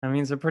I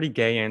mean, it's a pretty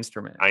gay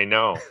instrument. I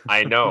know.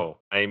 I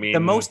The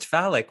mean, most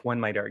phallic, one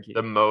might argue.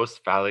 the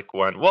most phallic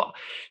one. Well,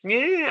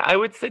 yeah, I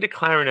would say the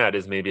clarinet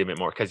is maybe a bit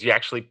more because you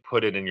actually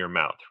put it in your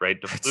mouth,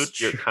 right? The That's flute,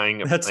 you're true.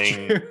 kind of That's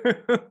playing.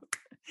 true.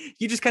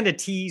 You just kind of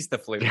tease the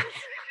flute.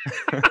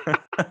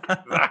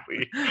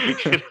 Exactly.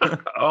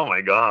 Oh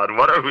my God,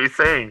 what are we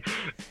saying?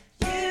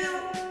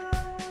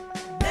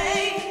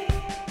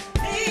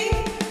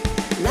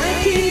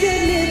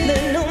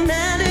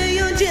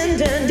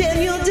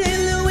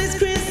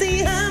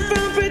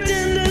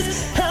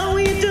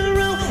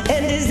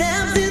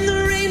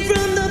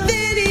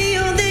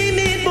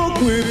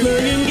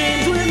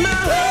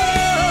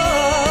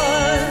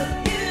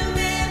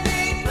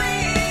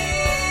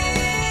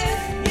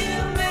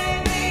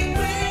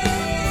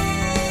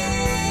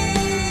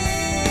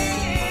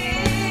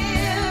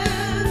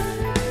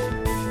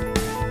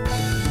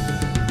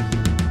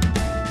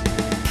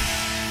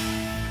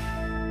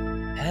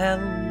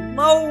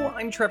 Hello,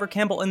 I'm Trevor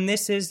Campbell, and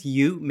this is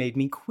You Made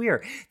Me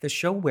Queer, the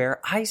show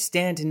where I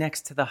stand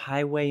next to the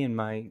highway in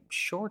my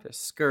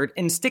shortest skirt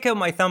and stick out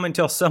my thumb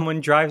until someone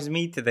drives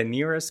me to the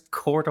nearest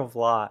court of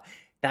law.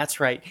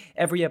 That's right,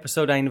 every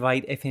episode I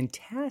invite a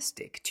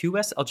fantastic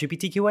 2S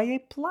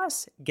LGBTQIA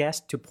plus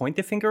guest to point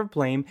the finger of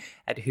blame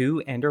at who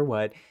and or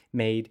what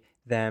made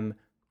them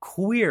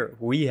queer.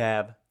 We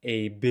have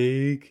a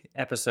big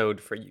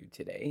episode for you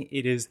today.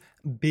 It is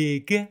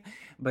big,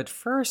 but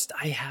first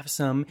I have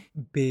some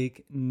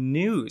big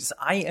news.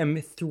 I am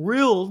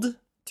thrilled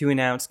to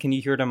announce, can you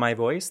hear it on my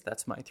voice?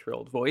 That's my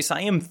thrilled voice.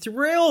 I am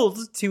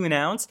thrilled to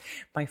announce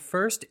my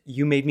first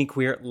You Made Me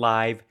Queer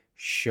live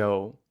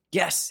show.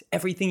 Yes,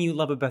 everything you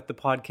love about the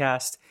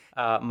podcast,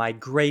 my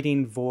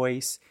grating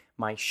voice,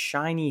 my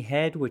shiny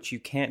head, which you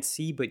can't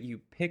see but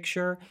you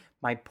picture,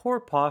 my poor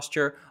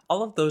posture,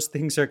 all of those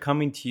things are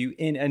coming to you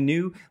in a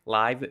new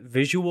live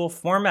visual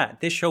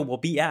format. This show will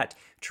be at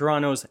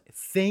Toronto's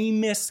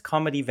famous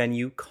comedy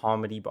venue,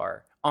 Comedy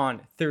Bar,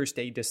 on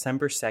Thursday,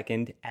 December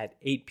 2nd at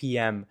 8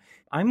 p.m.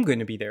 I'm going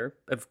to be there,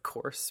 of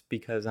course,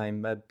 because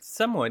I'm a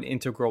somewhat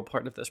integral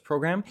part of this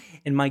program,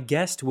 and my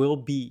guest will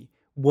be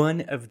one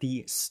of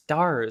the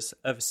stars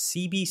of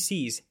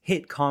CBC's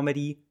hit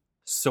comedy,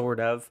 Sort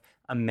of,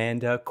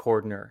 Amanda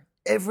Cordner.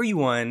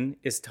 Everyone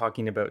is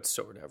talking about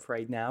Sort of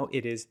right now.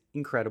 It is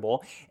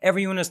incredible.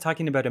 Everyone is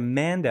talking about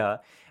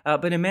Amanda,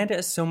 but Amanda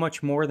is so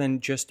much more than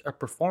just a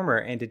performer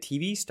and a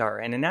TV star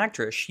and an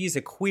actress. She's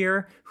a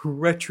queer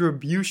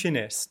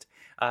retributionist.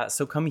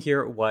 So come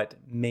hear what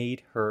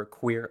made her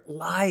queer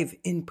live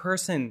in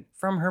person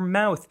from her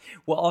mouth.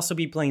 We'll also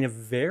be playing a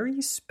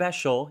very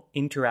special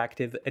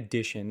interactive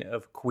edition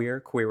of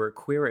Queer, Queerer,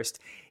 Queerest.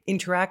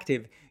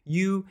 Interactive,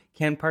 you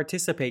can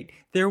participate.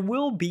 There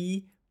will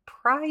be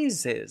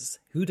prizes.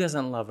 Who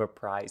doesn't love a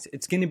prize?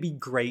 It's going to be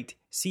great.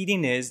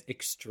 Seating is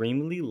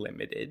extremely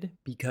limited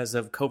because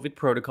of COVID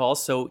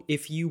protocols. So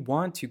if you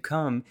want to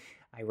come,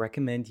 I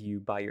recommend you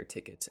buy your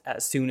tickets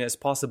as soon as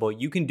possible.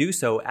 You can do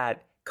so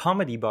at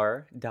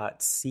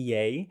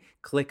comedybar.ca.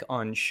 Click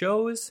on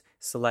shows,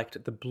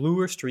 select the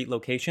Bloor Street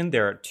location.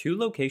 There are 2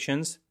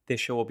 locations. This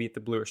show will be at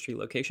the Bloor Street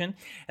location.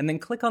 And then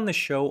click on the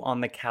show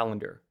on the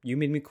calendar. You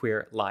Made Me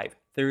Queer live.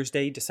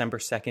 Thursday, December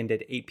 2nd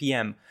at 8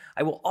 p.m.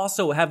 I will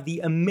also have the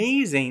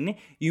amazing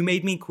You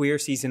Made Me Queer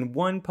Season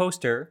 1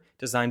 poster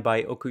designed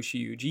by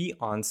Okushi Yuji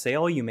on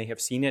sale. You may have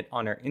seen it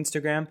on our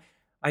Instagram.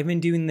 I've been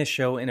doing this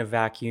show in a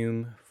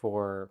vacuum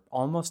for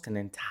almost an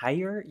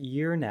entire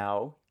year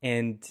now,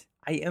 and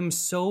I am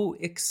so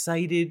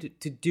excited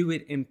to do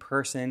it in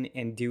person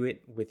and do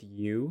it with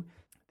you.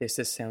 This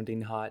is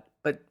sounding hot,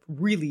 but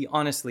really,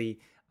 honestly,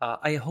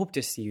 I hope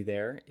to see you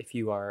there if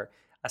you are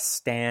a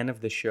stan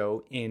of the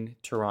show in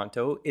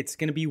Toronto. It's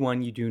going to be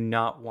one you do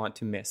not want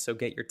to miss. So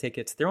get your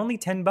tickets. They're only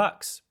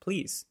 $10,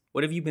 please.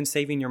 What have you been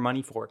saving your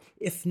money for?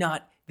 If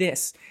not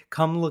this,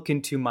 come look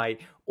into my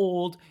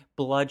old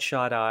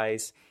bloodshot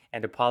eyes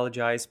and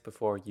apologize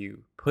before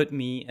you put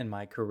me and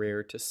my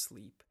career to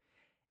sleep.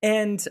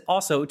 And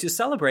also, to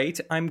celebrate,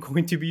 I'm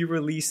going to be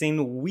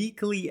releasing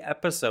weekly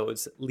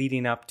episodes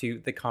leading up to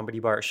the Comedy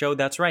Bar show.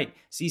 That's right.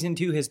 Season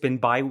 2 has been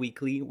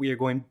bi-weekly. We are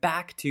going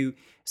back to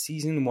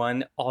Season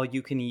 1,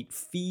 all-you-can-eat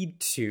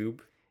feed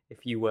tube,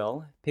 if you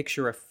will.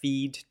 Picture a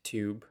feed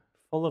tube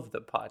full of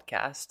the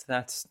podcast.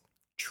 That's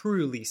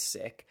truly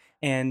sick.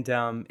 And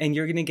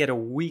you're going to get a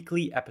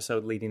weekly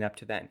episode leading up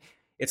to then.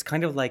 It's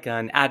kind of like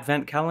an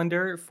advent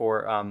calendar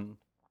for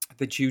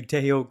the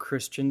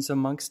Judeo-Christians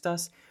amongst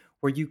us,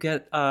 where you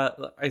get,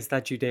 is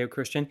that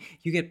Judeo-Christian?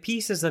 You get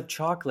pieces of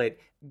chocolate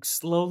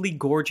slowly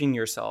gorging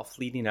yourself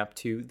leading up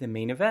to the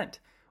main event.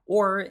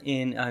 Or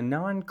in a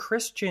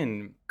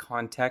non-Christian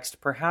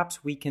context,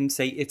 perhaps we can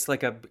say it's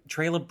like a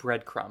trail of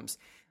breadcrumbs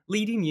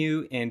leading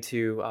you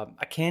into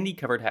a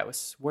candy-covered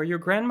house where your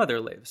grandmother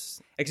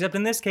lives. Except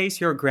in this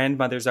case, your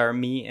grandmothers are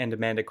me and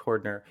Amanda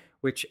Cordner,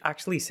 which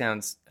actually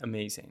sounds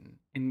amazing.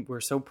 And we're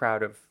so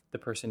proud of the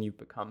person you've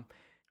become.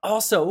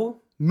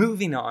 Also,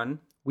 moving on,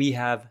 we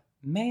have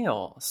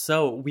mail.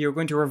 So we are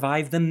going to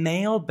revive the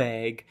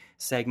mailbag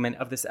segment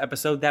of this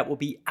episode. That will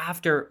be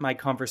after my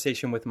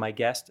conversation with my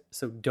guest.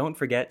 So don't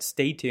forget,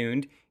 stay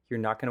tuned. You're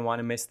not going to want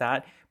to miss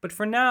that. But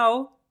for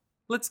now,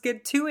 let's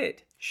get to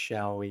it,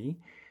 shall we?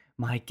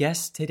 My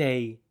guest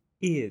today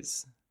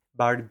is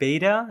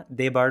Barbada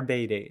de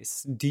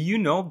Barbades. Do you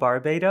know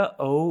Barbada?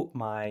 Oh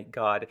my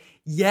God.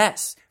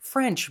 Yes,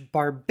 French,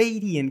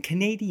 Barbadian,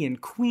 Canadian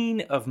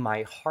queen of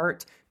my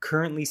heart,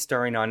 currently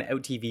starring on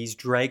Out TV's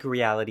drag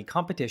reality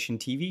competition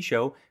TV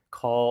show,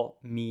 Call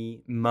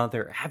Me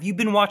Mother. Have you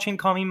been watching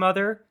Call Me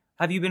Mother?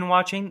 Have you been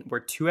watching? We're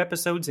 2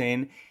 episodes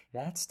in.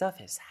 That stuff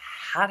is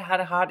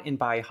hot. And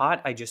by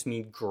hot, I just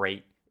mean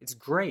great. It's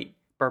great.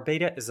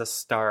 Barbada is a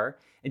star,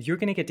 and you're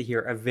going to get to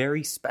hear a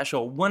very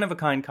special,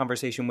 one-of-a-kind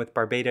conversation with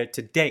Barbada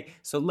today.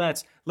 So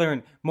let's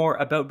learn more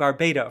about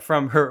Barbada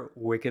from her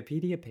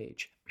Wikipedia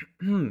page.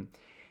 In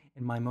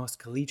my most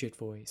collegiate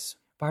voice.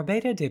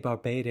 Barbada de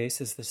Barbades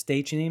is the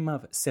stage name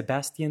of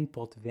Sébastien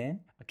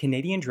Potvin, a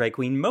Canadian drag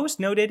queen most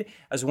noted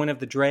as one of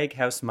the drag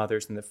house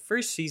mothers in the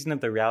first season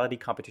of the reality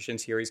competition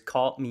series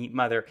Call Me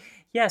Mother.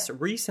 Yes,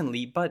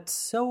 recently, but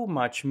so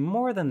much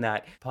more than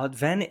that.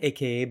 Potvin,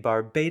 aka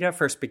Barbada,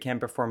 first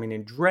began performing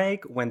in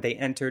drag when they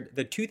entered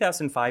the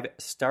 2005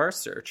 Star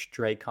Search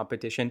drag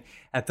competition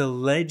at the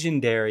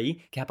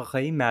legendary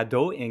Cabaret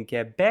Mado in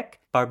Quebec.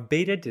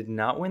 Barbada did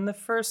not win the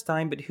first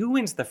time, but who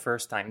wins the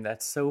first time?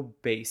 That's so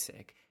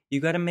basic. You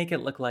got to make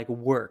it look like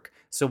work.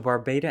 So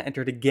Barbada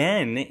entered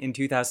again in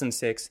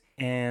 2006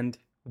 and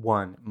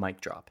won. Mic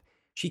drop.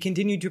 She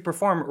continued to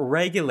perform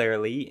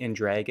regularly in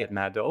drag at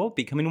Mado,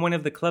 becoming one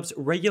of the club's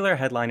regular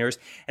headliners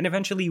and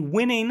eventually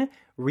winning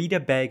Rita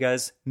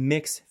Baga's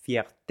Mix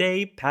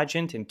Fierté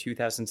pageant in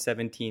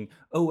 2017.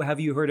 Oh, have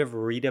you heard of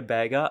Rita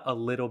Baga? A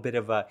little bit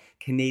of a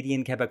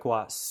Canadian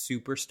Quebecois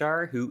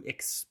superstar who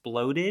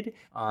exploded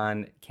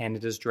on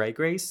Canada's Drag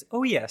Race?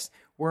 Oh yes,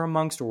 we're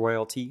amongst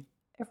royalty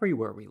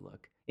everywhere we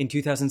look. In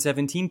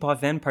 2017,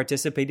 Potvin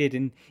participated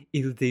in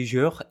Il de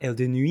jour, Elle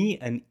de nuit,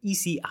 an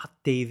Ici Art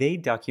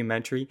TV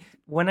documentary.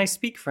 When I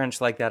speak French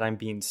like that, I'm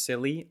being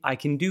silly. I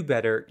can do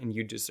better, and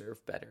you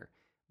deserve better.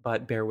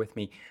 But bear with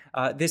me.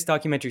 This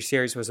documentary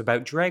series was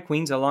about drag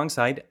queens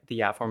alongside the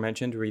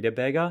aforementioned Rita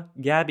Baga,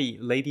 Gabby,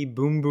 Lady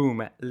Boom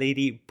Boom,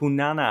 Lady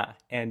Punana,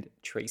 and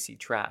Tracy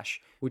Trash,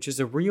 which is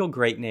a real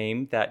great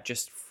name that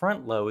just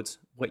front loads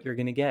what you're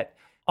going to get.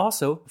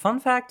 Also, fun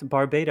fact,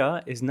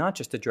 Barbada is not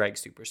just a drag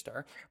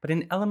superstar, but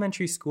an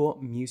elementary school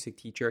music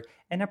teacher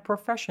and a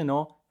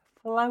professional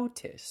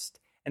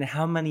flautist. And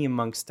how many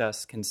amongst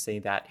us can say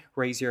that?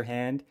 Raise your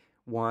hand.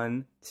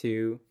 1,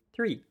 2,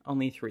 3.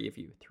 Only 3 of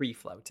you. 3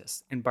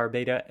 flautists. And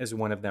Barbada is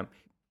one of them.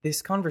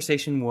 This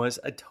conversation was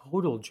a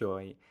total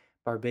joy.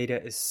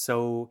 Barbada is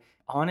so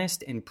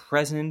honest and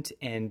present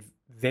and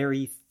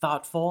very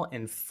thoughtful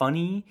and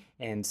funny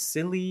and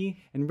silly,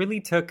 and really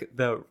took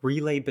the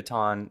relay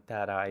baton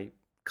that I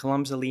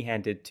clumsily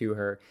handed to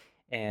her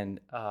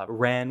and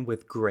ran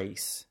with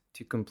grace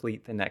to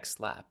complete the next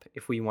lap,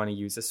 if we want to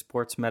use a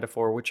sports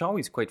metaphor, which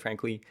always, quite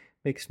frankly,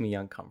 makes me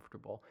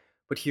uncomfortable.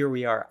 But here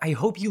we are. I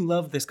hope you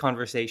love this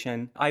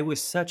conversation. I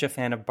was such a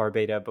fan of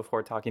Barbada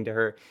before talking to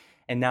her,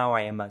 and now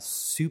I am a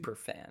super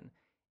fan.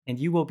 And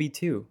you will be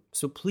too.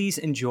 So please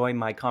enjoy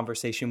my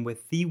conversation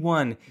with the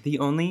one, the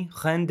only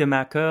Reine de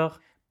ma Coeur,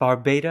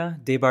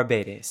 Barbada de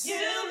Barbades. Yeah.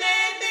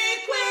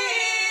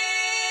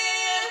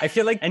 I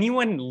feel like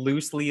anyone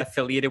loosely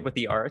affiliated with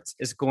the arts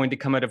is going to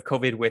come out of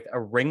COVID with a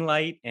ring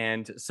light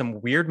and some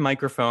weird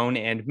microphone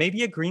and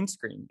maybe a green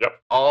screen. Yep.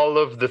 All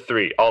of the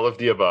 3, all of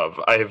the above.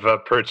 I've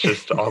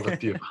purchased all of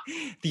the above.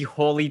 The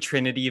holy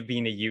trinity of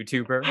being a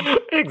YouTuber.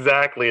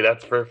 Exactly.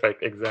 That's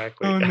perfect.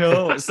 Exactly. Oh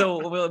no.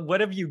 So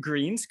what have you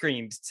green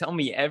screened? Tell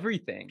me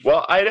everything.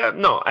 Well, I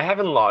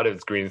haven't a lot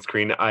of green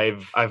screen.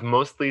 I've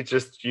mostly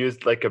just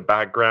used like a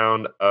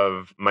background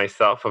of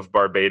myself, of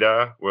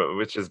Barbada,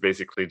 which is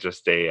basically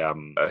just a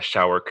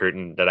shower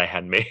curtain that I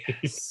had made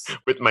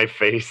with my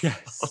face.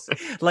 Yes.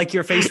 Like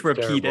your face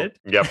repeated.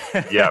 Yep.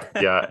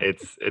 Yeah.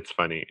 It's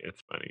funny.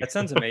 It's funny. That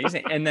sounds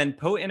amazing. And then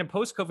in a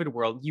post-COVID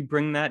world, you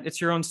bring that, it's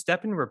your own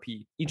step and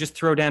repeat. You just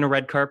throw down a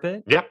red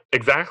carpet. Yeah,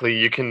 exactly.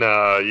 You can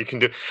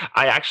do,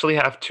 I actually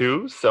have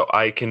 2, so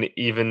I can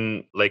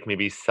even like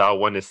maybe sell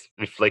one if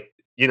like,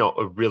 you know,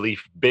 a really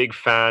big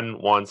fan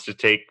wants to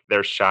take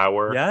their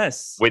shower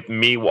with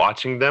me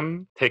watching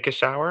them take a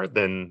shower,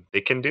 then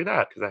they can do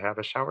that because I have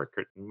a shower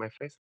curtain in my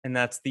face. And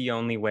that's the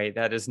only way.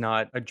 That is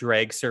not a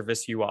drag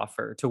service you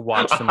offer, to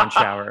watch someone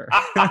shower.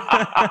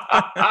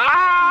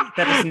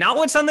 That is not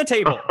what's on the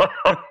table.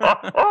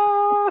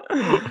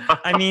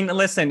 I mean,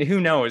 listen,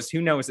 who knows?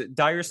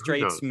 Dire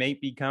straits may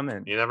be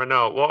coming. You never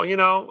know. Well, you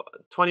know,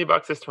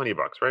 $20 is $20,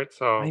 right?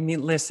 So I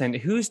mean, listen,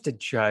 who's to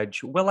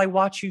judge? Will I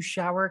watch you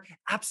shower?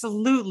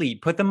 Absolutely.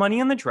 Put the money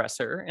on the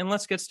dresser and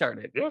let's get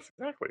started. Yes,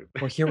 exactly.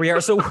 Well, here we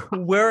are. So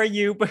where are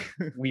you?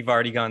 We've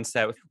already gone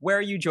south. Where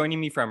are you joining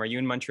me from? Are you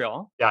in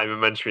Montreal? Yeah, I'm in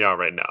Montreal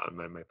right now. I'm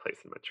at my place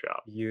in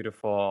Montreal.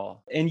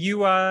 Beautiful. And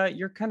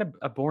you're kind of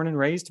a born and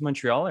raised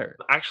Montrealer.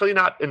 Actually,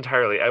 not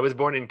entirely. I was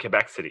born in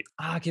Quebec City.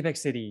 Quebec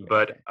City.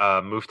 But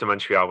Moved to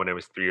Montreal when I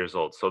was 3 years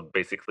old. So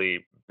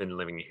basically, been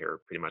living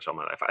here pretty much all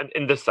my life.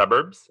 In the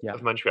suburbs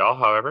of Montreal,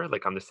 however,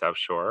 like on the South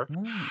Shore.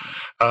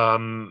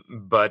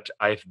 But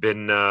I've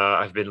been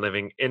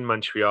living in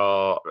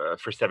Montreal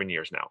for 7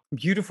 years now.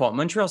 Beautiful.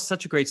 Montreal's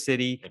such a great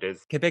city. It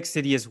is. Quebec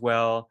City as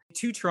well.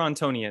 Two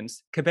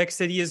Torontonians. Quebec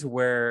City is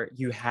where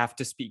you have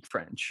to speak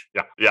French.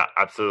 Yeah,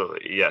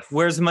 absolutely. Yes.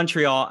 Whereas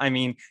Montreal, I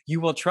mean, you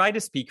will try to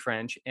speak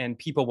French and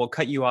people will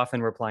cut you off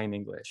and reply in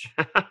English.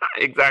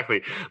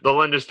 Exactly. They'll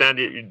understand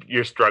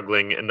you're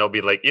struggling and they'll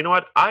be like, you know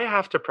what? I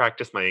have to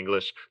practice my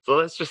English. So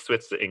let's just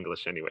switch to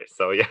English anyway.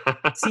 So yeah.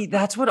 See,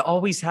 that's what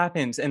always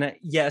happens. And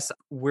yes,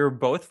 we're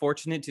both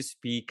fortunate to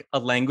speak a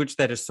language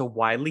that is so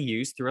widely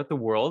used throughout the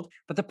world.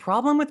 But the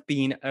problem with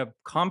being a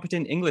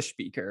competent English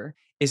speaker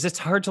is it's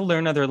hard to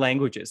learn other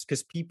languages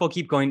because people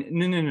keep going,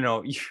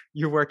 no,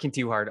 you're working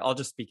too hard. I'll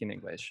just speak in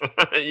English.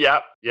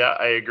 Yeah,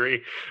 I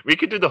agree. We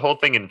could do the whole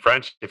thing in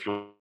French if you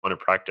want to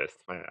practice.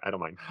 I don't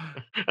mind.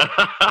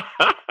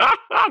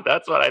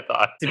 That's what I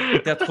thought. C'est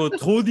peut-être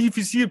trop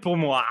difficile pour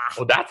moi.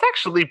 Well, that's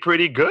actually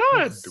pretty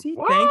good. See,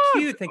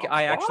 thank you.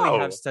 I actually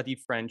have studied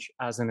French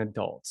as an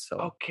adult. So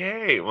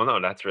okay. Well,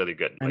 no, that's really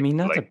good. I mean,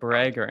 not to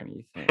brag or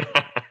anything.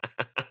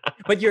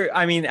 But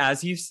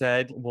as you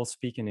said, we'll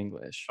speak in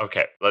English.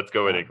 Okay, let's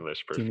go in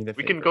English first.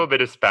 We can go a bit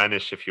of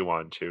Spanish if you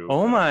want to.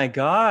 Oh my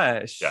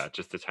gosh. Yeah,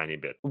 just a tiny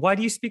bit. Why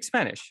do you speak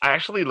Spanish? I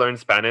actually learned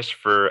Spanish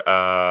for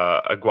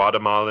a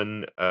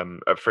Guatemalan,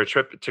 for a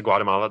trip to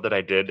Guatemala that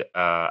I did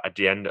at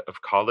the end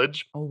of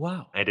college. Oh,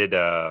 wow. I did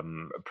a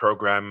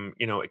program,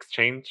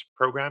 exchange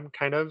program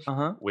kind of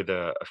with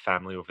a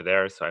family over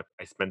there. So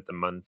I spent the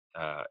month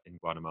in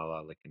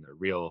Guatemala, like in a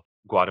real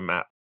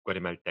Guatemaltec.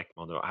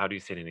 How do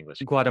you say it in English?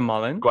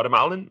 Guatemalan.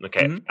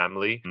 Okay.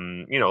 Family,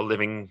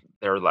 living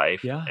their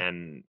life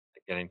and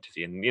getting to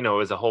see, and it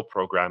was a whole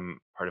program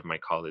part of my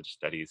college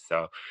studies.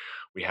 So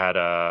we had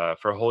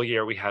for a whole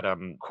year we had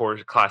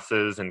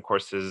classes and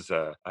courses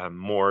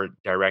more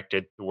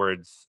directed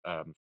towards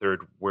third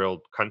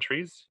world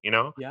countries,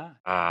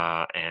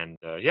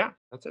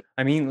 that's it.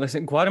 I mean,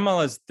 listen,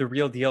 Guatemala is the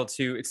real deal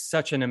too. It's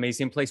such an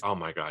amazing place. Oh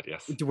my God,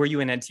 yes. Were you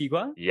in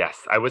Antigua? Yes,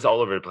 I was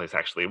all over the place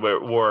actually.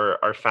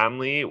 Where our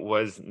family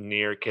was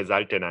near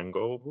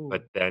Quetzaltenango,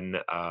 but then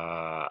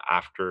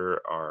after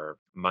our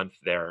month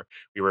there,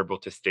 we were able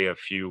to stay a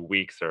few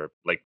weeks or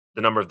like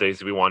the number of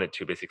days we wanted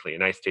to, basically.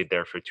 And I stayed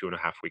there for 2.5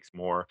 weeks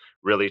more,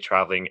 really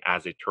traveling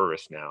as a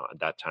tourist now at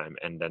that time.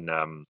 And then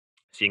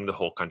seeing the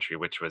whole country,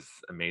 which was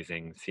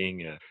amazing.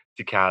 Seeing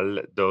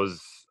Tikal,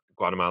 those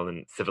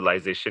Guatemalan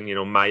civilization,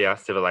 Maya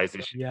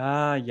civilization.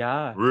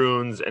 Yeah.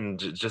 Ruins, and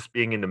just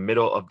being in the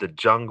middle of the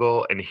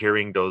jungle and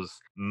hearing those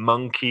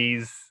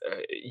monkeys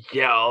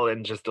yell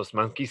and just those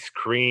monkeys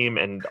scream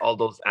and all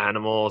those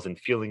animals and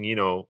feeling,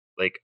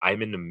 like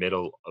I'm in the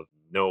middle of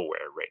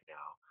nowhere right now.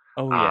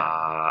 Oh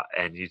yeah.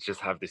 And you just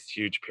have this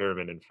huge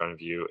pyramid in front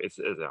of you. It's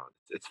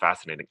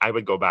fascinating. I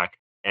would go back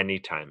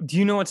anytime. Do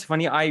you know what's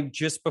funny? I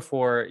just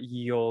before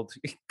old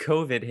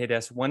COVID hit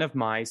us, one of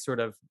my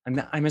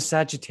I'm a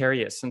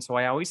Sagittarius, and so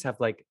I always have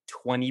like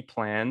 20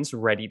 plans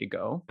ready to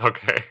go.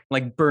 Okay.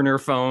 Like burner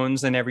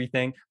phones and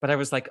everything. But I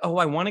was like, I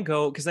want to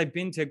go because I've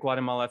been to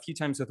Guatemala a few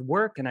times with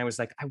work, and I was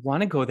like, I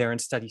want to go there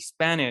and study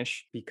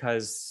Spanish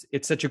because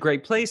it's such a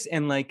great place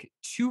and like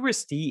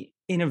touristy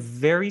in a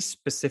very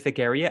specific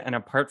area. And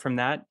apart from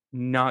that,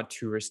 not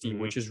touristy,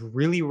 which is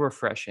really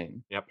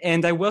refreshing. Yep.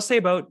 And I will say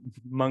about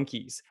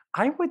monkeys,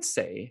 I would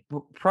say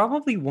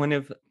probably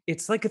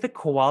it's like the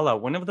koala,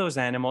 one of those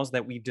animals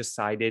that we've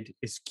decided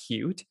is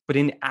cute. But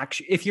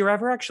if you're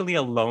ever actually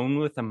alone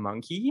with a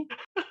monkey,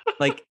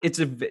 like it's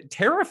a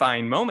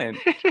terrifying moment.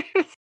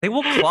 They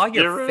will claw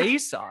your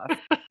face off.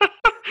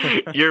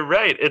 You're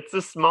right. It's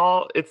a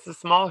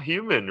small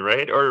human,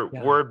 right? Or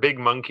we're big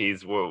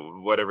monkeys,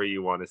 whatever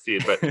you want to see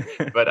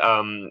it. But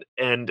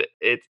and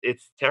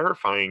it's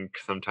terrifying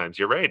sometimes.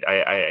 You're right.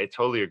 I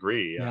totally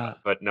agree.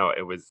 But no,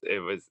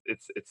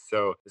 it's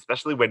so,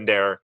 especially when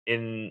they're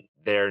in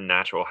their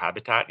natural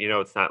habitat.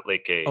 It's not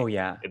like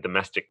a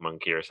domestic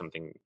monkey or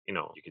something,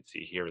 you could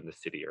see here in the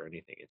city or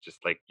anything. It's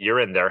just like you're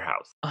in their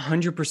house.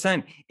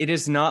 100%. It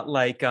is not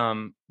like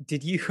I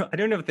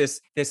don't know if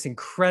this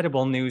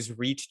incredible news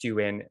reached you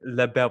in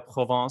La Belle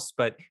Provence,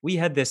 but we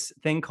had this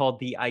thing called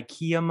the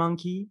IKEA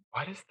monkey.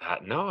 What is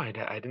that? No, I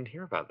didn't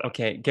hear about that.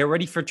 Okay, get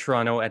ready for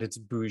Toronto at its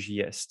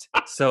bougiest.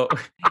 So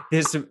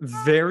this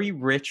very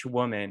rich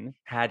woman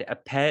had a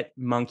pet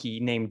monkey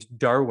named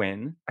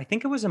Darwin. I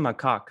think it was a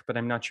macaque, but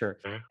I'm not sure.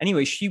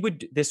 Anyway,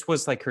 this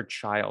was like her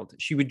child.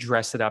 She would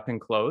dress it up in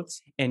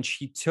clothes and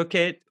she took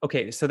it.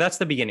 Okay, so that's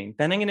the beginning.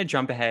 Then I'm going to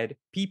jump ahead.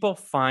 People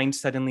find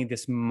suddenly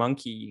this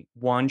monkey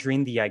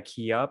wandering the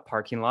IKEA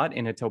parking lot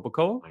in Etobicoke.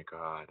 Oh my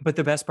God. But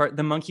the best part,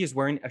 the monkey is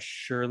wearing a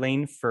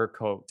Shirlane fur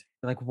coat.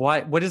 They're like,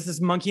 what is this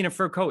monkey in a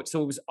fur coat?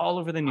 So it was all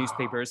over the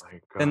newspapers.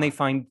 Then they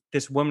find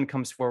this woman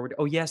comes forward.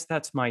 Oh, yes,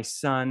 that's my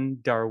son,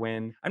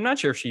 Darwin. I'm not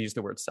sure if she used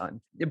the word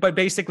son, but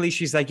basically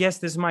she's like, yes,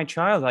 this is my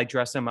child. I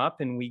dress him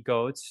up and we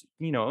go,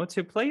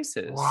 to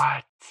places.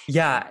 What?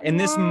 Yeah, and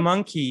this What?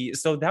 monkey,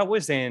 so that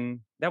was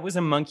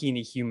a monkey in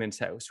a human's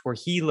house where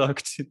he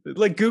looked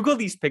like Google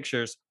these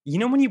pictures. You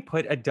know when you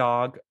put a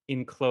dog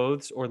in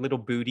clothes or little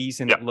booties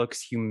and it Yep.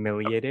 looks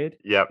humiliated?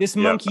 Yep. This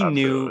Yep. monkey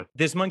Absolutely. knew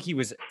this monkey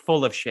was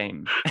full of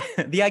shame.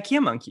 The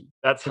IKEA monkey.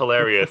 That's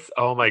hilarious.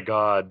 Oh my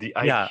God. The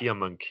Yeah, IKEA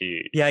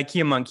monkey. the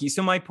IKEA monkey.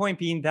 So my point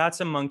being, that's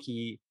a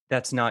monkey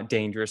that's not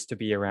dangerous to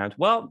be around.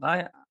 Well,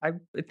 I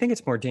think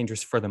it's more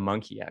dangerous for the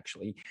monkey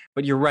actually.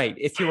 But you're right.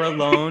 If you're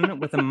alone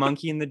with a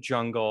monkey in the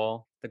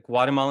jungle, the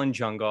Guatemalan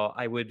jungle,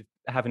 I would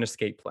have an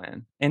escape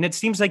plan. And it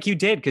seems like you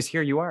did because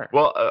here you are.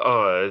 Well,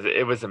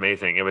 it was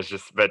amazing. It was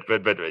just, but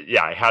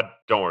yeah, I had,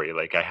 don't worry,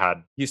 like I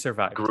had You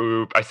survived.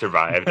 group, I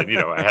survived, and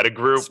I had a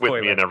group with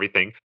me and Spoiler.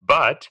 everything.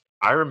 But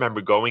I remember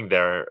going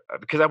there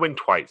because I went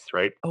twice,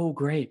 right? Oh,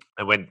 great.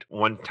 I went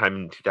one time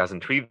in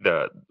 2003,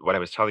 the what I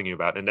was telling you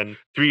about, and then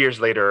 3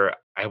 years later,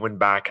 I went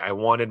back. I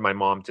wanted my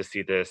mom to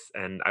see this,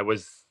 and I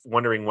was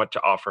wondering what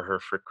to offer her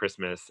for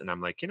Christmas. And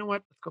I'm like, you know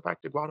what? Let's go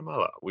back to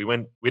Guatemala. We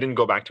went. We didn't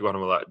go back to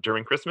Guatemala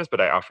during Christmas,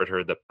 but I offered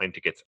her the plane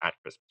tickets at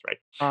Christmas, right?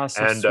 Oh,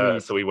 so And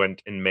sweet. so we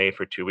went in May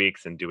for 2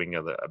 weeks and doing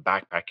a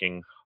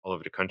backpacking all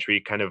over the country,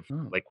 kind of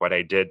Oh. like what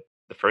I did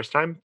the first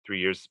time 3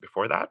 years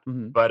before that.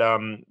 Mhm.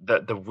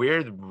 But the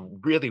weird,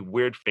 really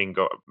weird thing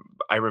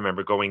I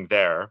remember going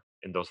there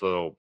in those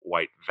little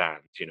white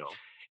vans,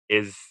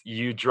 is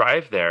you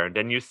drive there and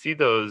then you see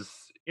those,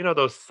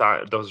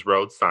 those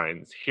road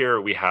signs.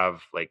 Here we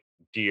have like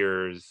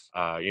deers,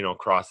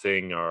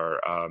 crossing or,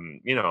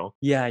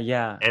 Yeah,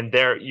 yeah. and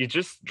there you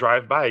just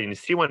drive by and you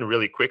see one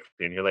really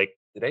quickly and you're like,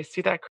 did I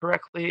see that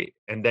correctly?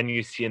 And then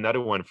you see another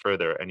one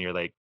further and you're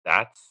like,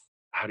 that's,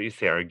 how do you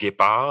say, a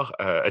guépard,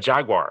 a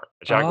jaguar,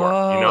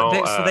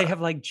 Oh, so they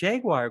have like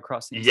jaguar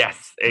crossing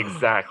Yes, signs.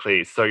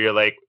 exactly. So you're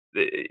like,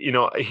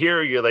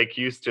 here you're like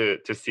used to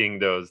seeing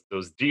those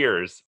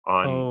deers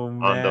Oh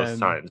on those man.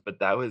 signs, but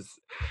that was,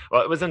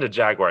 well, it wasn't a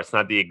jaguar. It's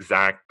not the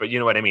exact, but you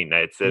know what I mean. Yeah,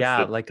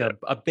 It's like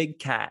a big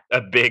cat.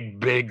 a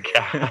big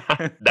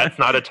cat. That's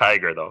not a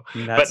tiger though.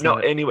 But That's no,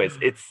 not. anyways,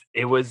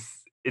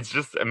 it's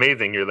just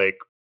amazing. You're like,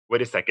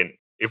 wait a second,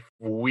 if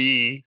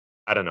we,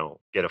 I don't know,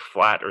 get a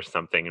flat or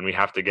something and we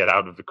have to get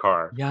out of the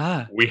car,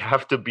 Yeah. we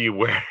have to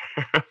beware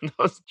of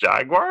those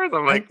jaguars.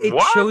 I'm like, It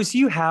what? shows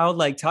you how,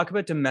 like, talk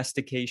about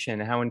domestication,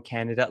 how in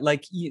Canada,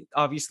 like,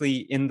 obviously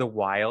in the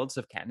wilds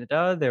of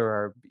Canada, there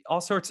are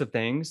all sorts of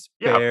things,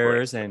 Yeah, of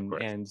course, bears of and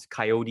course.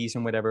 coyotes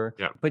and whatever.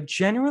 Yeah, But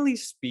generally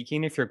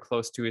speaking, if you're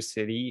close to a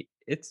city,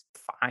 it's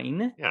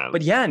fine. yeah.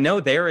 But yeah, no,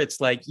 there it's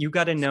like you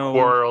got to know.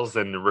 Squirrels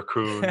and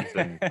raccoons,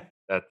 and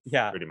that's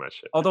Yeah. pretty much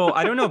it. Although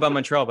I don't know about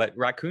Montreal, but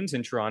raccoons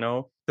in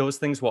Toronto, those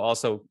things will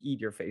also eat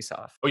your face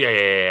off. Oh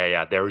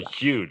yeah. They're Yeah.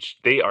 huge.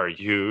 They are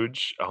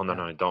huge. Oh no,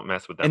 Yeah. no, don't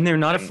mess with them. And they're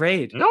not And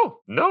afraid. no.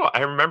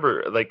 I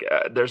remember like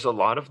there's a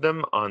lot of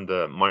them on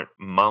the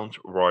Mount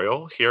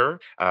Royal here,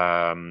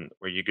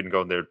 where you can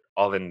go. They're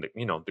all in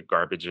the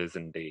garbages,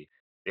 and they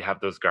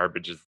have those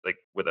garbages like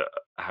with a,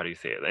 how do you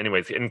say it?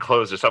 Anyways,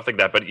 enclosed or something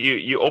like that. But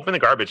you open the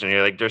garbage and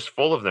you're like, there's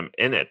full of them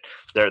in it.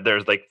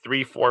 There's like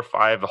 3, 4,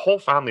 5, a whole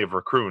family of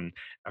raccoon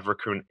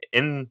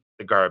in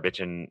the garbage,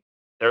 and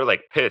they're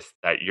like pissed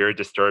that you're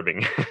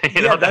disturbing.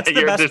 Yeah, That that's the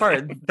you're best just.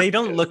 part. They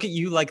don't look at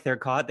you like they're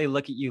caught. They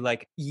look at you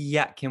like,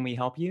 "Yeah, can we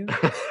help you?"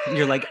 And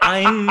you're like,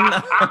 I'm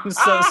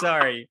so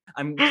sorry.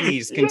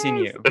 Please Yes,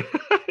 continue."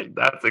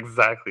 that's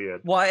exactly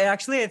it. Well, I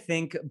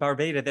think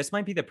Barbada, this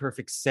might be the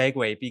perfect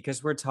segue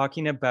because we're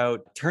talking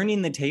about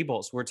turning the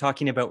tables. We're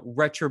talking about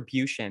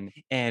retribution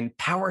and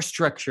power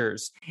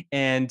structures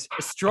and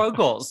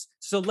struggles.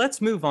 So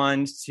let's move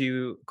on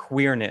to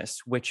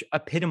queerness, which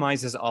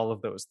epitomizes all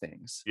of those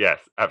things. Yes,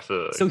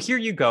 absolutely. So here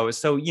you go.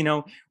 So,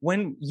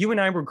 when you and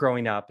I were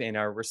growing up in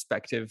our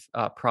respective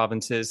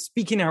provinces,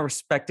 speaking our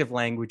respective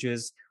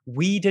languages,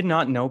 we did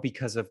not know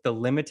because of the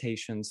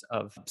limitations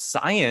of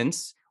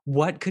science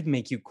what could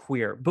make you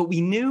queer. But we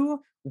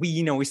knew,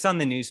 we saw in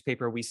the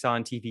newspaper, we saw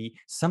on TV,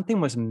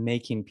 something was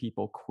making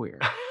people queer.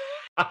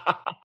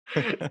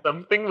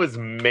 Something was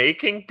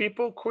making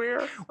people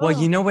queer? Well,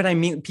 you know what I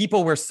mean?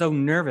 People were so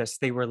nervous.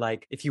 They were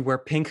like, if you wear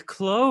pink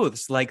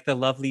clothes, like the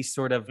lovely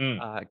sort of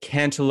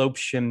cantaloupe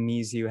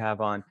chemise you have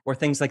on, or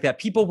things like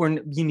that,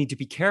 you need to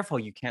be careful.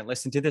 You can't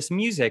listen to this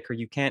music or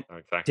you can't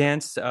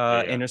dance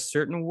in a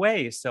certain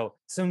way. So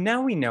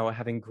now we know,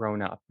 having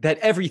grown up, that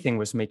everything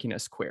was making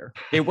us queer.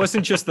 It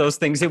wasn't just those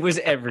things, it was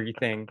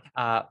everything.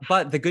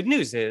 But the good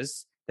news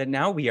is that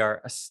now we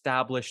are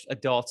established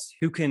adults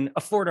who can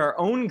afford our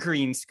own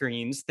green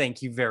screens.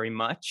 Thank you very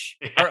much.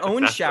 Yes, our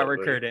own shower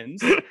absolutely.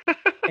 curtains.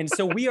 And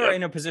so we are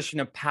in a position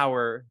of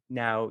power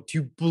now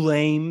to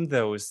blame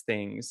those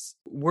things.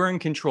 We're in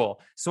control.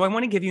 So I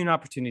want to give you an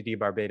opportunity,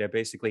 Barbada,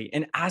 basically,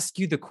 and ask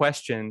you the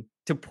question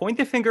to point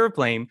the finger of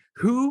blame.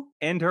 Who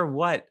and or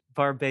what,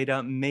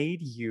 Barbada,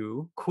 made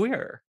you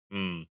queer?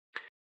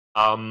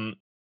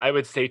 I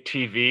would say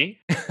TV.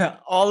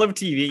 All of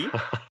TV.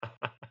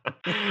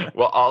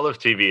 Well, all of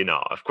TV,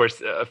 no. Of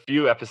course, a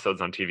few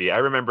episodes on TV. I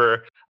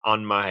remember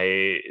on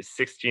my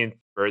 16th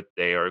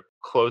birthday, or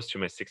close to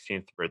my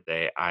 16th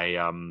birthday,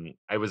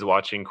 I was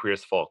watching Queer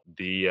as Folk,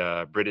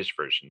 the British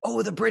version.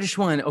 Oh, the British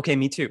one. Okay,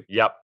 me too.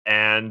 Yep.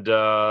 And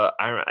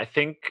I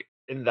think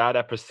in that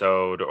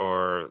episode,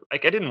 or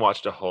like I didn't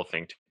watch the whole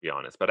thing to be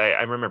honest, but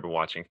I remember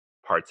watching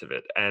parts of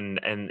it. And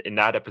in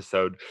that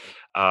episode,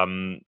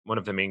 one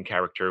of the main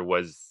character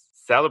was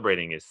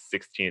celebrating his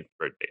 16th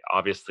birthday.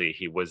 Obviously,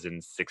 he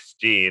wasn't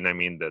 16. I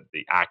mean,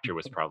 the actor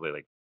was probably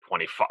like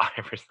 25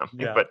 or something,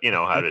 Yeah. but you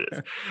know how it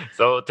is.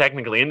 So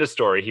technically, in the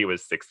story, he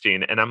was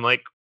 16, and I'm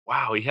like,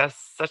 wow, he has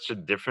such a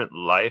different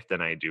life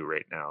than I do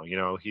right now. You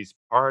know, he's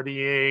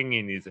partying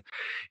and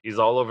he's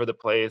all over the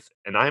place,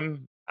 and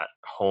I'm at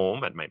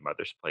home at my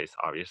mother's place,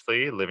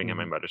 obviously living at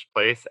my Mhm. mother's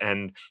place,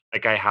 and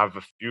like I have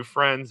a few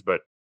friends,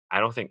 but I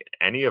don't think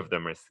any of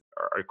them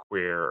are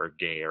queer or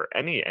gay or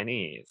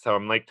any. So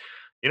I'm like,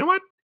 you know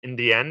what? In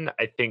the end,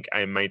 I think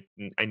I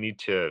need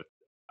to.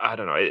 I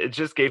don't know. It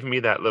just gave me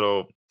that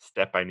little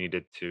step I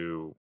needed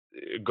to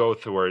go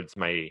towards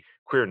my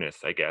queerness,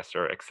 I guess,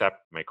 or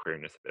accept my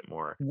queerness a bit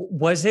more.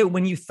 Was it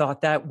when you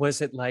thought that, was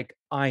it like,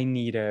 I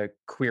need a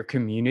queer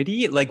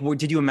community? Like,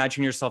 did you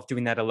imagine yourself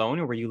doing that alone?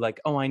 Or were you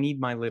like, oh, I need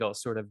my little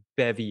sort of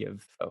bevy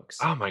of folks?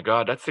 Oh my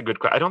god, that's a good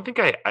question. I don't think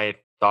I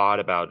thought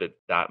about it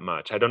that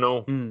much. I don't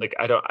know, Mm. like,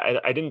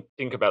 I didn't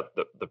think about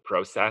the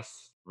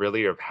process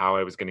really of how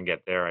I was gonna get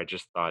there. I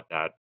just thought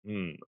that,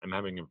 I'm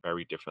having a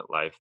very different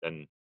life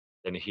than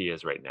he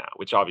is right now,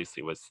 which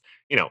obviously was,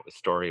 a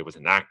story, it was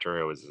an actor,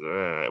 it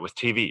was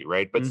TV,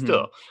 right? But Hmm.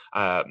 still,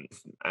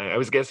 I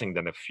was guessing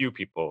that a few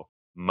people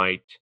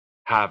might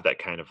have that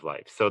kind of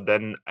life. So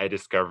then I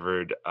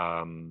discovered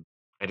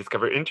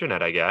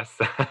internet, I guess.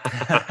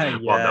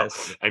 Well, no,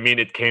 Yes. I mean,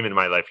 it came in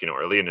my life,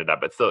 early into that,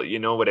 but still, you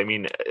know what I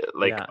mean?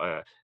 Like,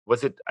 Yeah.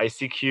 was it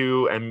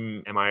ICQ,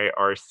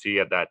 MIRC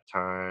at that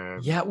time?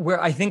 Yeah,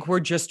 I think we're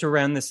just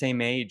around the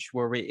same age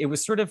where it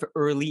was sort of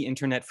early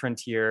internet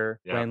frontier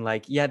Yeah. when,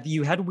 like, yeah,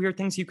 you had weird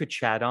things you could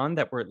chat on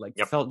that were like,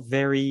 Yep.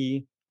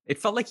 it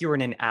felt like you were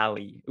in an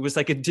alley. It was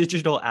like a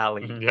digital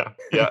alley. Yeah.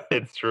 Yeah.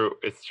 It's true.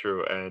 It's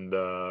true. And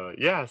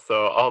yeah,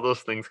 so all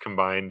those things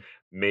combined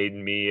made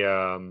me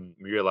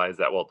realize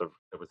that, well, there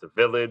was a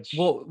village.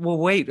 Well,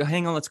 wait,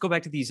 hang on. Let's go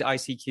back to these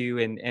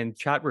ICQ and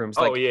chat rooms.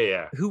 Oh, Like, yeah.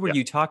 Yeah. who were Yeah.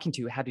 you talking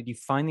to? How did you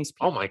find these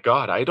Oh people? my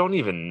god, I don't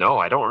even know.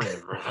 I don't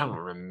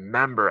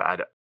remember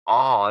at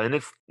all. And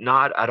it's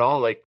not at all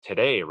like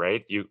today,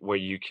 right? Where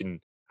you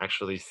can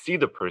actually see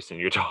the person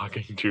you're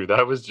talking to.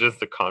 That was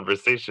just a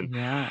conversation.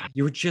 Yeah,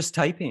 you were just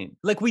typing.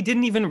 Like, we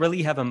didn't even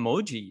really have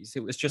emojis. It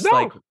was just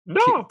like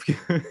No,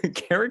 no.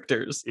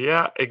 characters.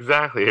 Yeah,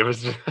 exactly. It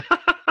was just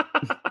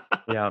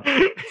Yeah.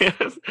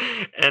 yes.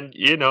 And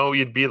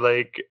you'd be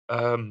like,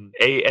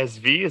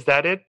 ASV, is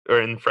that it? Or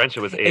in French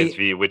it was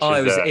ASV, which Oh, it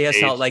is was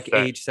ASL, age like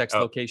set. age, sex, Oh,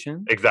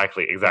 location.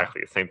 exactly, Yeah.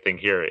 exactly. Same thing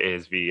here.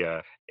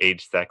 ASV,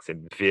 age, sex,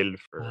 and ville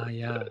Ah, for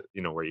yeah.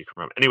 where you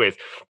come from. Anyways,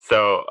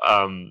 so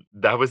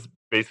that was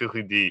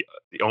basically the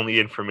only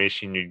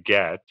information you'd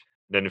get.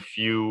 Then a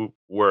few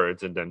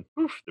words, and then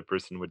poof, the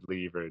person would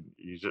leave, or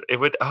it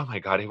would. Oh my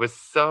god, it was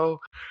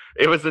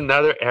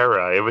another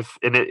era.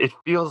 It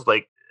feels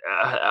like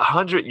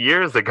 100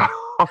 years ago.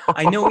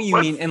 I know what you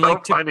What's mean. And so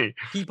like, to funny?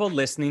 people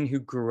listening who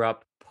grew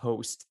up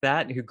post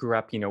that, who grew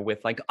up, with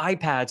like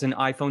iPads and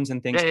iPhones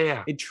and Yeah, things, yeah,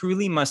 yeah. it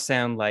truly must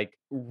sound like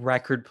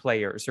record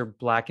players or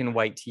black and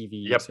white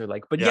TVs, Yep. or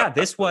like, but Yeah, yeah,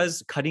 this absolutely.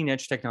 was cutting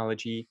edge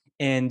technology.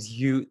 And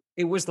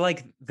it was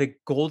like the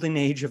golden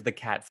age of the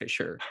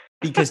catfisher,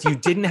 because you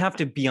didn't have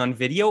to be on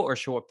video or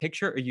show a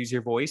picture or use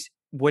your voice.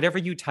 Whatever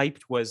you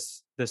typed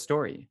was the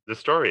story. The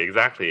story,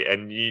 exactly.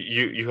 And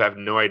you have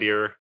no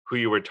idea who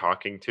you were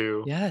talking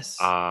to. Yes.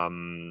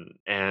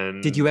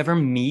 Did you And ever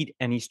meet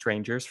any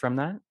strangers from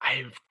that?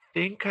 I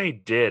think I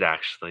did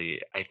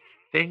actually. I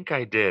think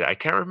I did. I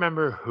can't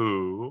remember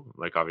who.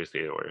 Like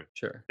obviously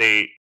Sure.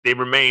 they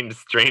remained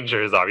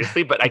strangers,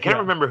 obviously, but I can't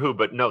Yeah. remember who.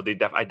 But no,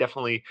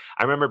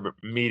 I remember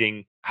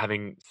meeting,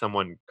 having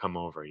someone come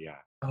over. Yeah,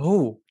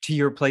 Oh, to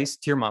your place,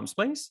 to your mom's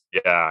place?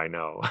 yeah, I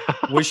know.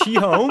 Was she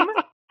home?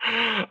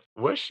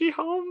 Was she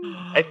home?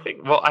 I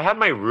think. Well, I had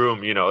my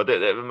room. Yeah.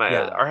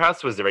 Our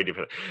house was very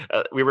different.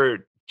 We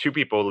were two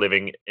people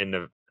living in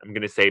a, I'm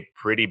gonna say,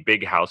 pretty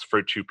big house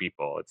for two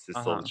people. Still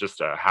Uh-huh.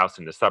 just a house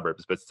in the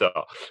suburbs, but still,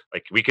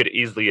 like we could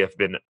easily have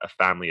been a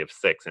family of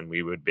six, and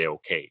we would be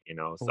okay.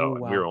 Oh, So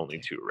and we were wow. only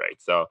Okay. two, right?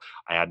 So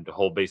I had the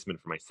whole basement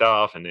for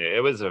myself, and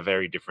it was a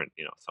very different.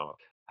 So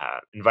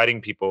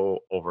inviting people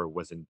over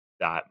wasn't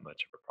that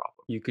much of a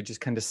problem. You could just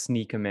kind of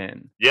sneak them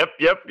in. Yep,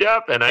 yep,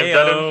 yep. And I've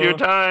done it a few Heyo.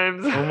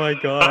 times. Oh my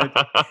God.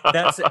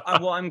 That's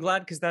well, I'm glad,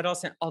 because that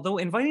also, although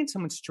inviting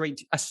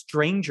a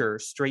stranger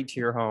straight to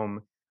your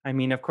home, I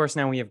mean, of course,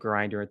 now we have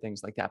Grinder and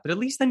things like that, but at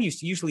least then you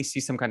usually see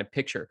some kind of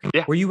picture.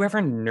 Yeah. Were you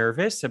ever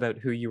nervous about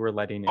who you were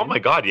letting Oh my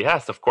in? god,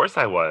 yes, of course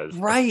I was. Of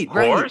Right,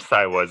 right. course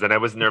I was. And I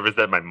was nervous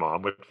that my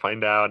mom would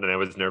find out, and I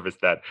was nervous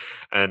that,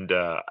 and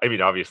I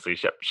mean, obviously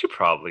she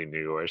probably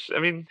knew, or I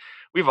mean,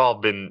 we've all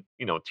been,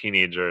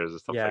 teenagers or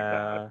stuff like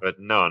that. Yeah. But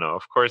no,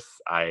 of course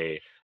I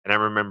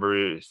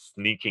remember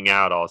sneaking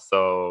out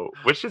also,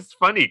 which is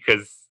funny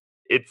because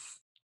it's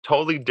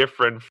totally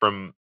different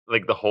from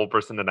like the whole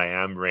person that I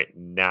am right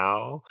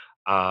now.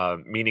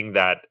 Meaning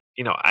that,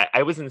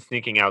 I wasn't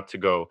sneaking out to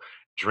go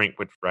drink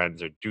with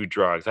friends or do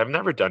drugs. I've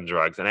never done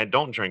drugs and I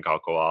don't drink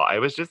alcohol. I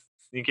was just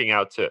sneaking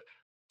out to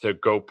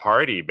go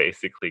party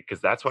basically because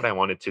that's what I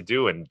wanted to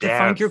do and To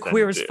find your dance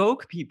queer and as do.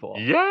 folk people.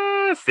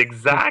 Yes,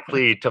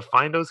 exactly. To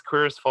find those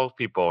queer as folk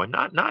people and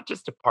not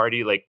just to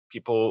party like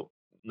people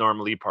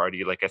normally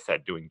party, like I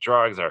said, doing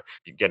drugs or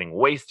getting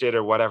wasted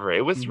or whatever.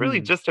 It was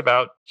really Mhm. just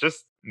about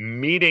just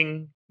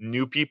meeting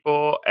new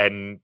people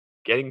and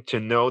getting to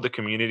know the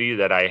community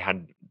that I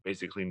had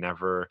basically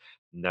never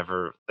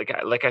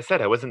like I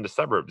said, I was in the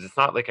suburbs. It's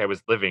not like I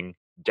was living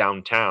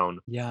downtown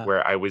Yeah.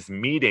 where I was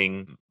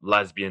meeting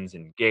lesbians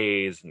and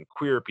gays and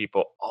queer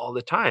people all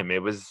the time. I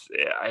was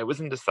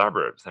in the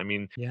suburbs. I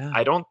mean, Yeah.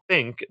 I don't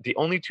think the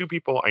only two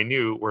people I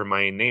knew were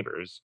my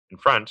neighbors in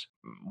front,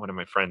 one of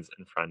my friends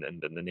in front, and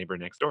then the neighbor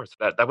next door. So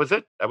that was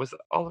it. That was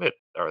all of it.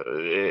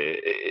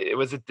 It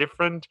was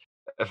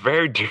a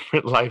very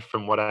different life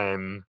from what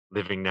I'm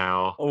living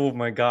now. Oh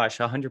my gosh,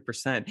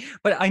 100%.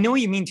 But I know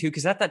what you mean too,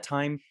 because at that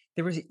time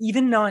there was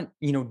even not,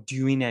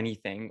 doing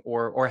anything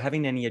or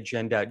having any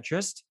agenda,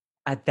 just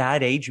at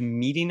that age,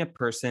 meeting a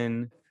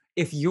person.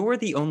 If you're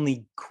the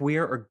only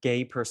queer or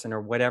gay person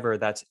or whatever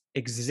that's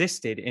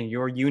existed in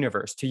your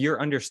universe, to your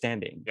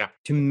understanding, Yeah.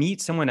 to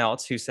meet someone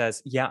else who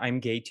says, yeah, I'm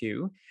gay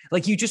too,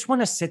 like you just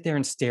want to sit there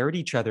and stare at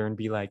each other and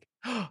be like,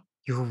 oh,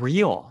 you're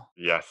real.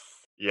 Yes,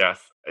 yes,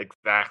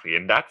 exactly,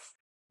 and that's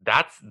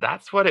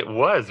what it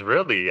was,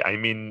 really. I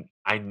mean,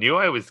 I knew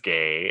I was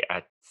gay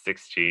at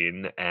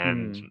 16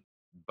 and Mm.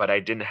 but I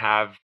didn't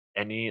have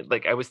any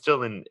like, I was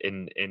still in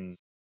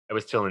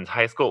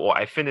high school. Well,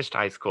 I finished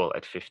high school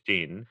at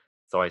 15,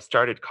 so I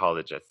started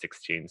college at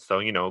 16.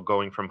 So,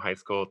 going from high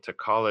school to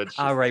college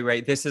Ah, just right,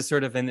 right. This is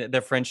sort of in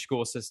the French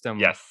school system,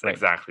 yes, right?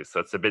 exactly, so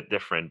it's a bit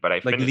different, but I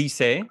Like finished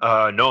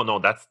lycée? no, no,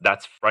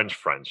 that's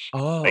French.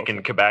 Oh, Like in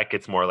okay. Quebec,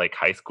 it's more like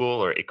high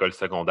school or école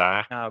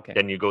secondaire. Ah, okay.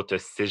 Then you go to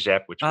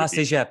cégep, which Ah, would be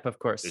cégep, of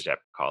course. cégep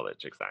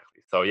college,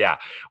 exactly. So yeah,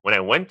 when I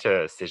went to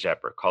cégep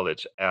or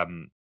college,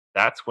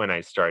 that's when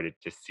I started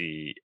to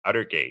see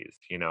other gays,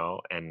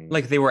 and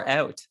Like they were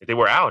out. they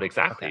were out,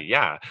 exactly. Okay.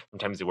 Yeah,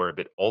 sometimes they were a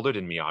bit older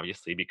than me,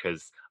 obviously,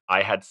 because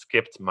I had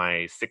skipped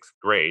my 6th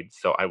grade,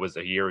 so I was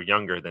a year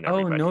younger than Oh,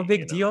 no everybody.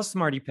 big deal,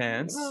 smarty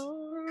pants. No.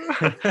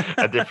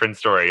 A different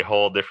story,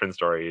 whole different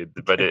story.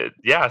 But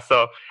yeah,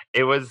 so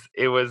it was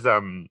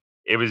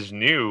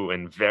new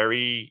and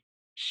very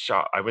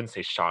I wouldn't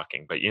say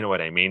shocking, but you know what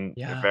I mean?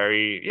 Yeah.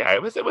 Very yeah,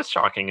 it was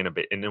shocking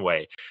in a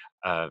way,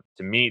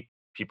 to meet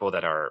people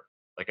that are,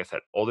 like I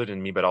said, older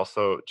than me, but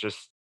also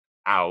just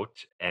out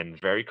and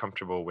very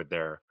comfortable with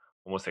their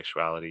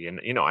homosexuality. And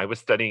I was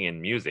studying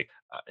in music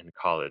in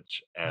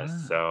college, Ah.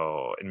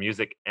 so in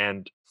music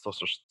and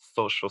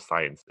social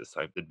sciences.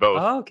 So I did both.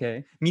 Oh,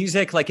 okay.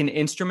 Music like an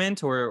instrument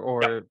Yep. or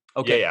Yeah,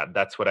 okay. yeah.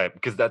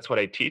 Because that's what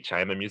I teach.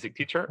 I am a music Of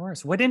teacher.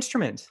 course. What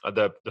instrument?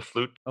 The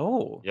flute.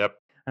 Oh. Yep.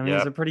 I mean,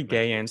 it's a Yep. pretty The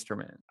gay flute.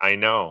 instrument. I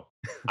know.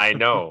 I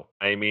know.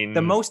 I The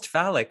mean, most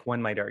phallic,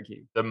 one might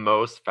argue. the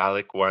most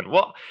phallic one.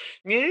 Well,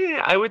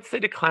 yeah, I would say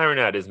the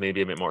clarinet is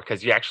maybe a bit more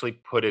because you actually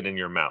put it in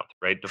your mouth,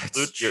 right? The That's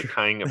flute, you're true.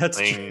 kind of That's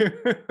playing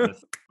true.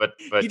 this, but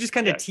You just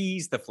kind of yeah.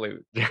 tease the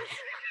flute.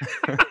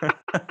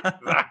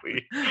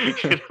 Exactly.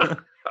 You know?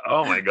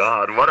 Oh my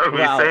God, what are we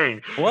Wow.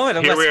 saying? Here What's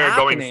we are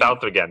going happening?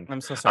 south again.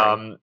 I'm so sorry.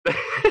 Um,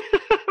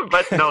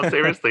 but no,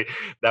 seriously,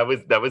 that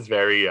was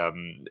very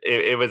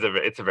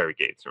it's a very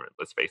gay instrument.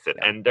 Let's face it,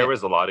 Yeah, and there yeah.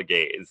 was a lot of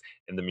gays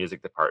in the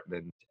music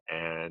department,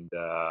 and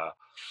a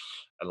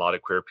lot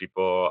of queer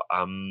people.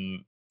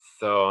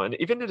 So and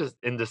even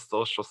in the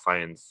social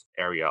science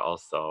area,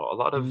 also a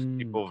lot of Mm,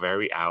 people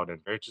very out and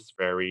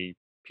very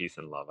peace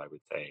and love. I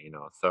would say,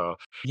 so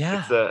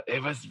yeah.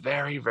 it was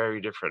very, very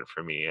different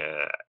for me.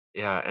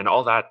 Yeah, and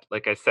all that,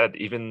 like I said,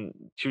 even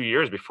 2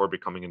 years before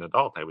becoming an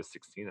adult, I was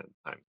 16 at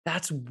the time.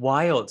 That's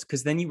wild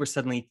because then you were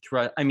suddenly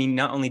I mean,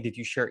 not only did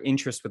you share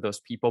interests with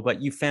those people,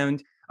 but you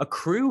found a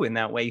crew in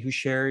that way who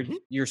shared Mhm.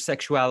 your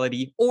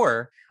sexuality.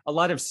 Or a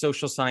lot of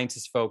social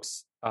sciences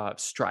folks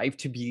strive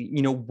to be,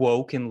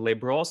 woke and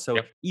liberal. So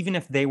Yep. even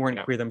if they weren't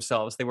Yeah. queer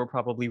themselves, they were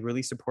probably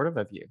really supportive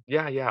of you.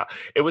 Yeah, yeah.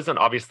 It wasn't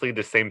obviously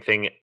the same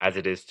thing as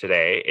it is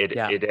today. It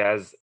Yeah. it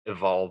has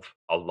evolved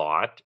a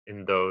lot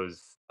in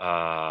those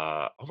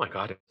oh my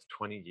God, it's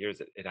 20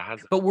 years. It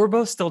has. But we're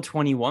both still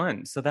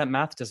 21. So that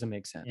math doesn't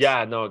make sense.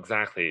 Yeah, no,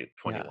 exactly. Yeah.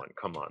 21.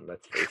 Come on,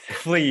 let's face it.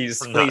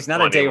 Please, I'm not please,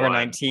 not a day over 21.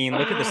 19.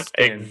 Look at the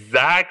spin.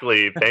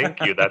 Exactly. Thank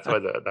you. That's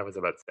what that was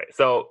about to say.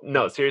 So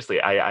no,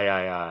 seriously,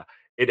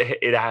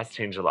 it has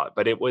changed a lot,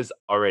 but it was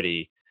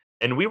already,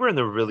 and we were in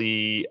a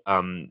really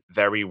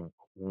very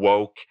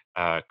woke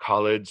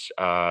college.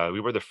 We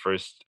were the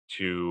first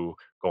to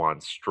go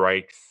on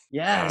strikes.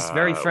 Yes,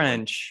 very When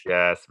French.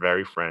 yes,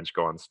 very French,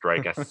 go on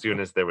strike as soon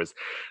as there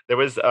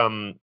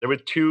were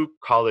two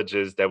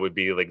colleges that would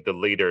be like the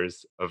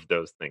leaders of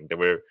those things. There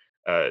were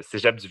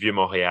Cégep du Vieux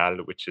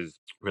Montréal, which is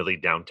really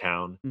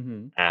downtown,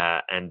 Mhm.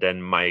 and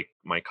then my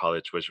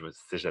college, which was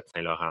Cégep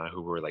Saint Laurent,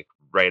 who were like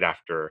right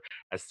after,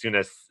 as soon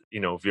as,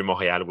 Vieux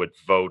Montréal would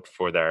vote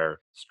for their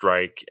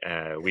strike,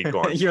 we'd go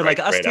on You're like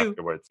strike us right too.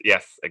 afterwards.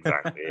 Yes,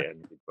 exactly.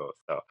 And we'd go.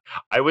 So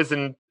I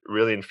wasn't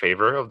really in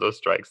favor of those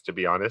strikes, to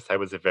be honest. I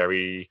was a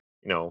very,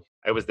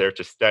 I was there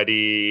to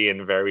study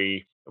and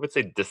very, I would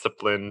say,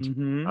 disciplined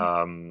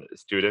Hmm.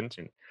 student.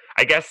 And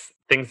I guess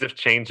things have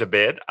changed a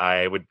bit.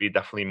 I would be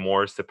definitely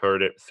more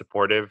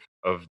supportive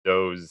of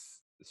those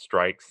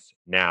strikes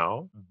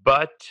now.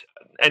 But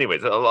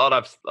anyways, a lot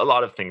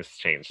of things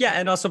changed Yeah, since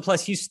and also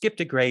plus you skipped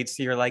a grade,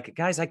 so you're like,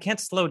 guys, I can't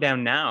slow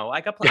down now.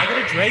 I got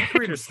a drag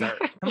career to start.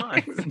 Come on,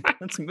 let's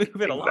exactly.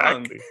 move it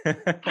along.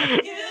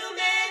 Exactly.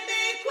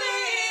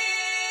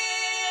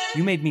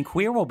 You Made Me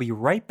Queer will be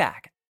right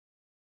back.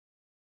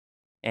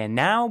 And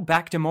now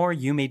back to more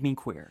You Made Me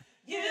Queer.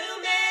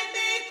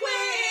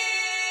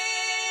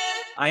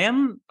 I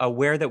am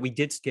aware that we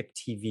did skip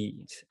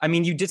TV. I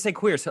mean, you did say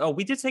queer. So,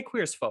 we did say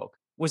Queer as Folk.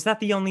 Was that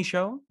the only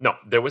show? No,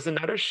 there was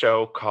another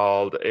show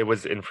called, it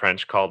was in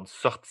French, called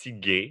Sortie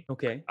Gay.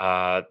 Okay.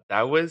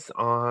 That was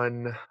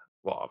on,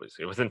 well,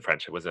 obviously it was in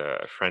French. It was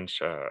a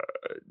French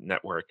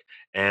network.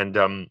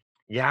 And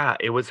yeah,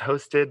 it was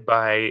hosted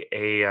by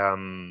a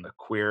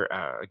queer,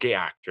 a gay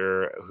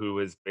actor who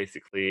was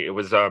basically, it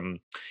was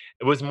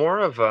more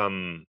of,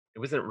 it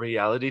wasn't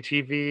reality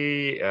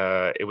TV.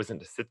 It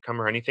wasn't a sitcom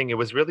or anything. It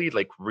was really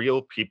like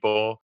real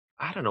people.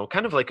 I don't know,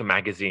 kind of like a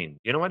magazine.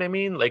 You know what I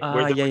mean? Like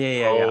where they Yeah, would yeah,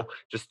 yeah, yeah. go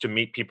just to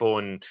meet people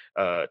and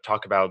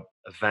talk about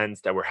events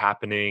that were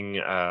happening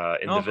in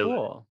the Oh, village.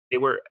 cool. They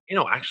were,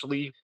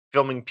 actually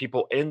filming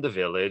people in the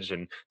village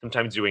and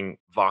sometimes doing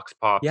vox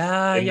pops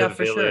Yeah, in yeah, the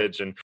for sure. village.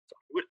 And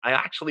so I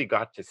actually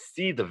got to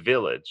see the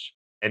village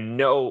and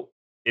know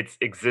its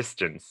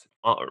existence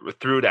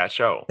through that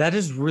show. That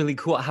is really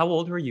cool. How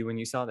old were you when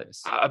you saw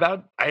this?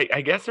 About,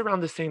 I guess,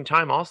 around the same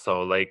time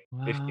also, like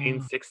 15,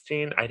 Wow.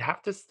 16. I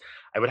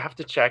would have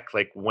to check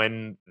like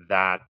when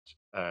that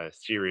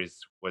series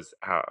was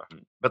out.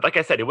 But like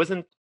I said, it was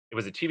a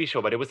TV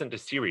show, but it wasn't a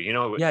series,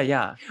 Yeah,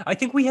 yeah. I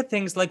think we had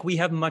things like we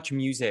have Much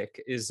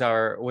Music was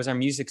our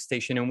music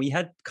station, and we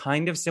had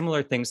kind of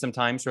similar things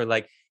sometimes where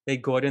like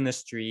they'd go out in the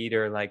street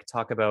or like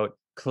talk about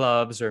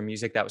clubs or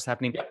music that was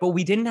happening. Yep. But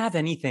we didn't have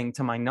anything,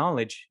 to my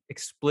knowledge,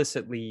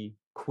 explicitly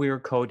queer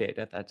coded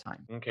at that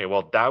time. Okay,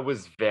 well, that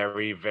was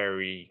very,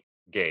 very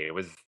gay. It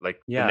was like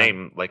the Yeah.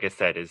 name, like I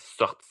said, is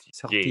Sortie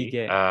Sortie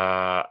Gay.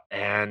 gay.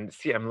 And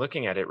see, I'm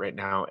looking at it right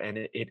now, and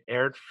it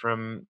aired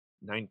from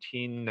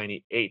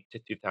 1998 to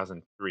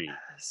 2003.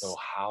 So Yes.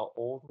 how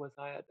old was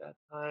I at that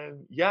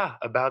time? Yeah,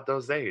 about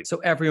those age. So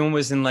everyone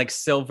was in like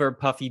silver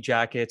puffy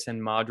jackets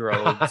and mod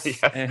robes. Yes.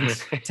 And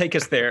take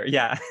us there.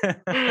 Yeah.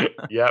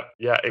 Yep,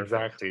 yeah, Perfect.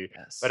 exactly.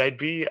 But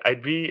Yes.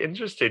 I'd be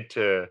interested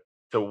to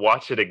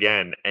watch it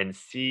again and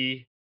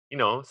see,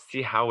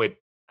 see how it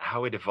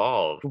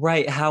evolved.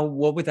 Right.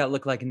 What would that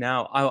look like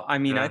now? I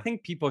mean, I Yeah.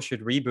 think people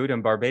should reboot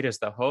and Barbades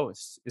the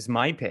host is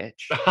my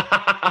pitch.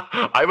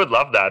 I would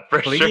love that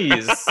for sure.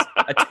 Please.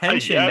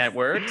 Attention Yes.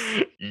 networks.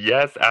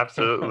 Yes,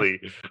 absolutely.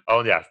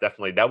 Oh yes,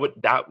 definitely. That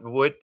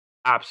would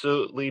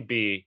absolutely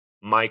be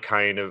my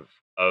kind of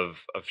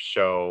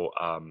show.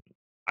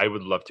 I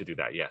would love to do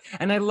that. Yes.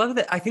 And I love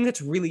that. I think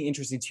that's really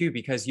interesting too,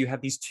 because you have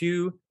these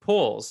two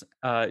poles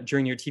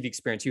during your TV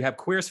experience. You have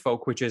Queer as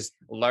Folk, which is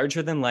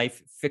larger than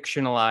life,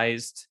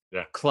 fictionalized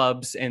Yeah.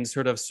 clubs and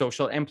sort of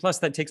social. And plus,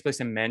 that takes place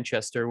in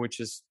Manchester, which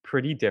is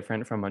pretty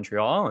different from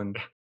Montreal. And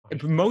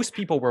most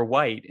people were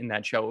white in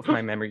that show, if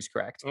my memory is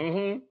correct.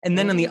 Mm-hmm. And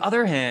then on the Mm-hmm.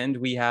 other hand,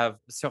 we have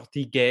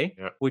Sortie Gay,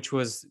 Yeah. which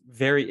was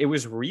it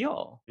was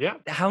real. Yeah.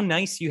 How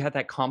nice you had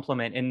that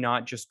compliment and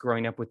not just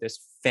growing up with this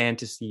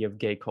fantasy of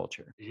gay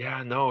culture.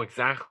 Yeah, no,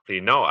 exactly.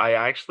 No, I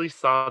actually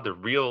saw the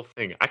real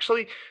thing.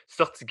 Actually,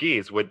 Sortie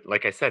is what,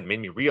 like I said,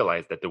 made me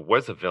realize that there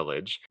was a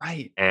village,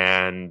 Right.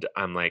 and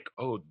I'm like,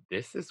 oh,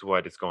 this is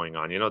what is going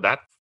on.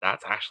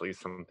 That's actually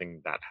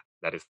something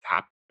that is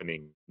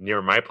happening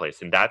near my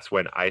place, and that's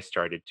when I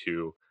started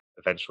to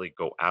eventually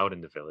go out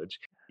in the village,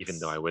 even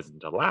though I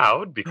wasn't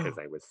allowed because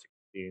I was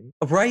 16.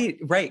 Right,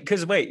 right.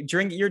 Because wait,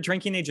 your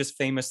drinking age is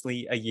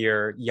famously a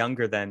year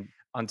younger than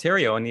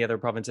Ontario and the other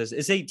provinces.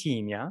 Is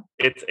 18, yeah?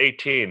 It's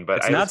 18, but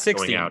It's I was not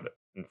going 16. out.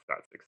 It's not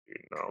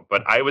 16, no.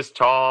 But I was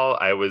tall.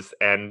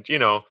 And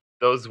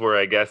those were,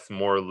 I guess,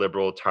 more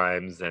liberal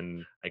times,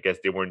 and I guess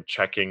they weren't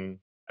checking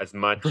as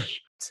Right.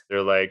 much.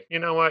 They're like, you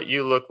know what?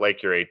 You look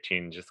like you're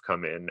 18. Just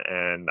come in.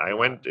 And I Yeah.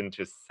 went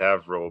into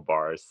several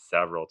bars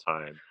several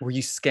times. Were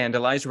you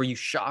scandalized? Were you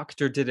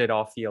shocked, or did it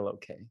all feel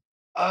okay?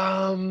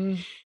 Um,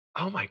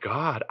 oh my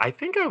God. I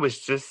think I was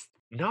just,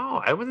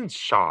 no, I wasn't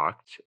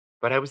shocked,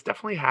 but I was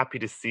definitely happy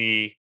to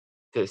see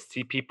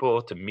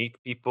people, to meet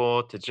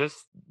people, to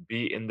just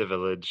be in the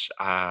village.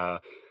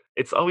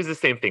 It's always the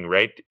same thing,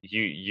 right?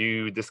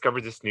 You discover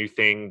this new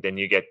thing, then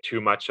you get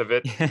too much of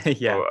it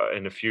Yeah.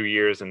 in a few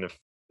years, in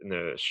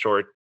a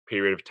short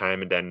period of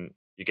time, and then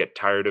you get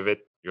tired of it.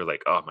 You're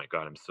like, oh my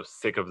God, I'm so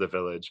sick of the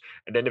village.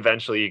 And then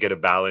eventually you get a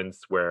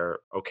balance where,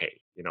 okay,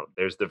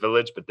 there's the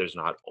village, but there's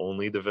not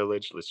only the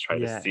village. Let's try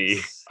to see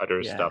Yes.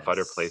 other stuff,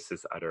 other Yes.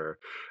 places, other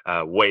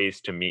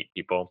ways to meet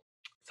people.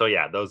 So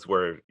yeah, those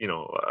were,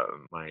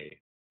 my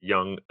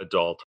young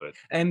adulthood.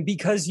 And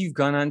because you've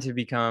gone on to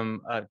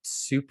become a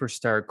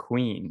superstar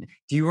queen,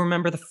 do you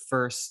remember the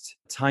first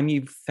time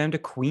you found a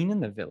queen in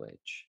the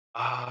village?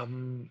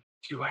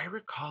 Do I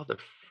recall the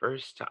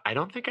first ti I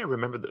don't think I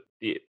remember the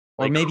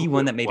Or like, maybe who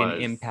one it that made an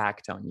was.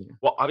 impact on you?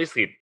 Well,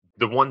 obviously,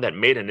 the one that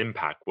made an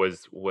impact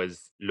was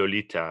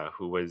Lolita,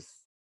 who was,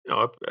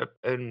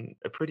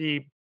 a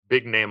pretty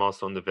big name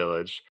also in the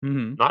village.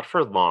 Mhm. Not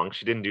for long,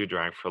 she didn't do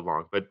drag for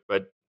long, but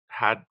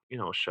had,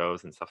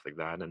 shows and stuff like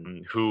that,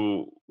 and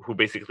who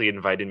basically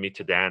invited me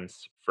to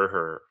dance for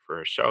her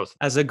shows.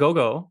 As a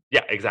go-go?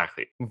 Yeah,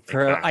 exactly,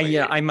 For exactly.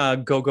 yeah, I'm a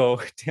go-go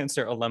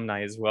dancer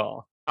alumni as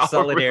well. Oh, really?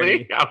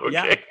 Solidarity. Oh,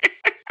 Yeah. okay.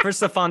 For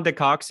Stefanda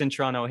Cox in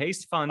Toronto. Hey, Of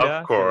Stefanda, if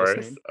you're course,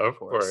 listening. Of of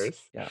course.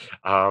 course. Yeah.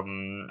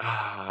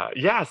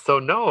 Yeah, so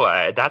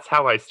no, that's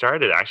how I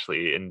started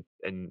actually, and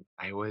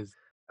I was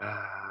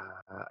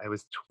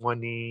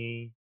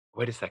 20.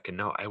 Wait a second,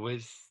 no, I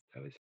was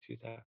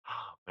 2000.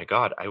 Oh my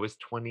God, I was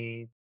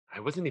 20. I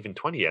wasn't even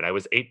 20 yet. I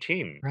was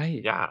 18.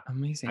 Right. Yeah. I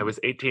Amazing. was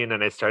 18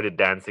 and I started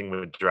dancing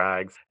with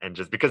drags and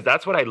just because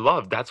that's what I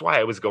loved. That's why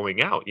I was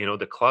going out,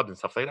 the clubs and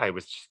stuff like that. I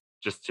was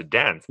just to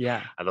dance.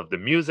 Yeah. I love the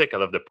music, I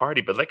love the party,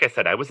 but like I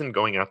said, I wasn't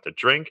going out to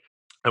drink.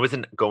 I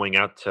wasn't going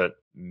out to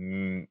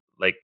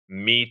like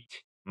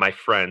meet my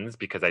friends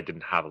because I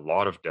didn't have a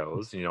lot of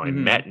those. I Mhm.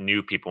 met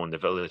new people in the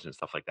village and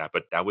stuff like that,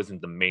 but that wasn't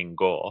the main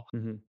goal.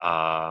 Mhm.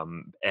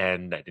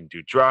 And I didn't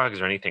do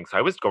drugs or anything. So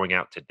I was going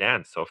out to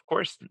dance. So of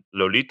course,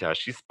 Lolita,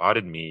 she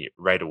spotted me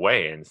right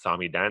away and saw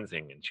me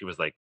dancing, and she was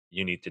like,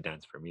 "You need to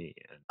dance for me."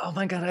 And Oh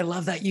my god, I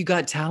love that you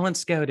got talent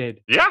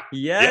scouted. yeah,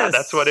 yeah,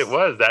 that's what it Yes.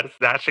 was.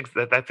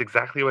 That's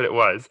exactly what it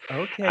was.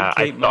 Okay, I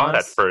Kate thought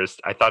at Moss.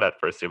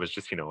 first, it was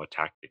just a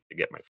tactic to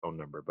get my phone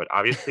number, but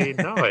obviously,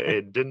 no,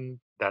 it didn't.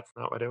 That's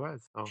not what it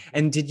was. Oh, yeah,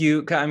 And did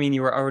you I mean,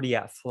 you were already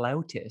a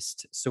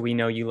flautist, so we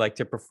know you like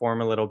to perform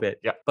a little bit,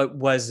 yeah. but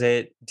was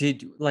it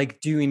did like,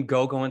 doing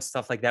go-go and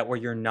stuff like that where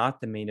you're not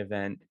the main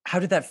event, how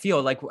did that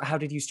feel? Like, how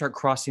did you start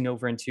crossing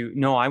over into,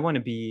 "No, I wanna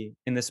be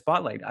in the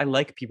spotlight. I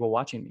like people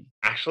watching me."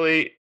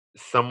 Actually,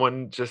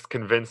 someone just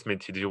convinced me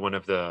to do one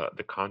of the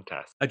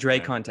contests, A drag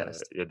and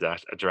contest. yeah,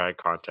 that's a drag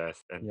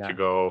contest, and to Yeah.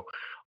 go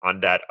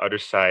on that other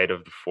side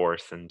of the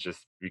force and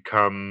just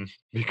become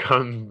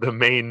become the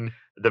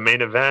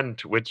main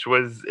event, which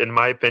was, in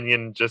my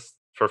opinion, just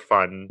for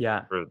fun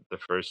Yeah. for the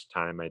first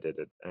time I did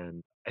it,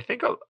 and I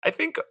think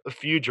a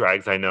few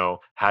drags I know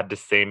had the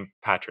same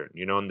pattern,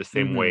 in the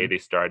same way Mhm. they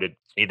started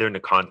either in the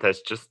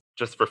contest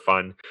just for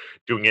fun,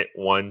 doing it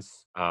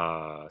once.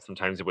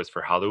 Sometimes it was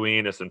for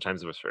Halloween, or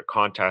sometimes it was for a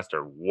contest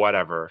or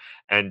whatever,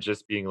 and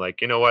just being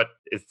like, you know what,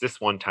 it's this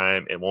one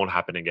time, it won't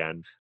happen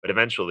again. But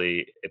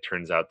eventually, it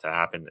turns out to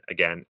happen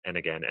again and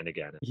again and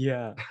again.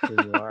 Yeah, here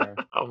you are.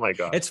 Oh my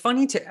gosh. It's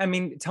funny to I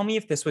mean, tell me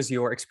if this was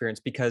your experience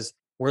because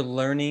we're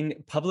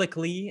learning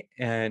publicly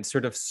and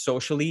sort of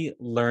socially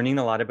learning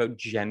a lot about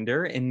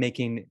gender and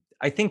making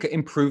I think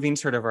improving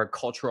sort of our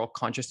cultural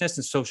consciousness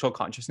and social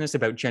consciousness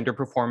about gender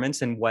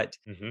performance and what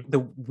Hmm. the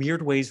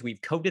weird ways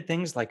we've coded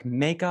things like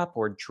makeup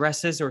or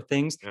dresses or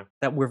things Yeah.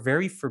 that were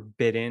very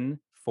forbidden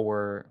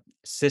for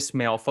cis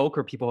male folk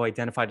or people who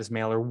identified as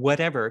male or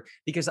whatever.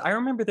 Because I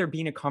remember there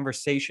being a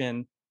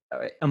conversation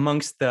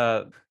amongst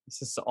the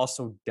this is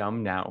also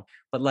dumb now,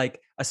 but like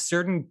a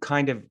certain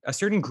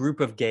group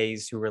of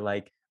gays who were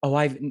like, "Oh,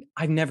 I've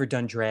never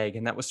done drag,"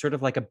 and that was sort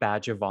of like a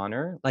badge of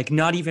honor, like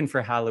not even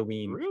for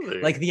Halloween. Like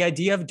Really? the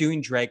idea of doing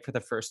drag for the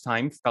first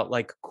time felt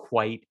like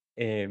quite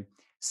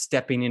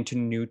stepping into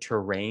new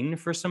terrain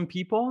for some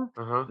people.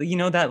 Uh huh. You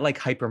know that like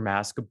hyper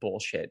mask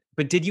bullshit.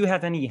 But did you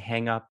have any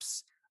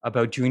hangups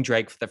about doing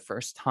drag for the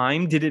first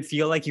time? Did it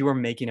feel like you were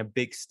making a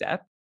big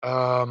step?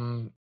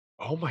 Um,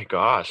 oh my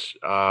gosh.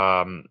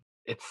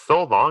 It's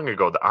so long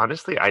ago that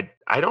honestly,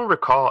 I don't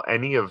recall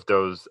any of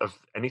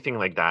anything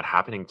like that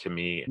happening to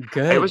me.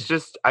 Good. I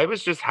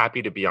was just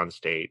happy to be on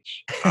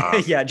stage.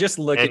 Yeah, just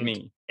look at And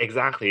me.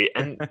 exactly.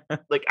 And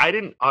like I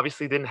didn't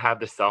have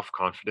the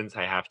self-confidence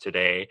I have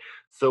today.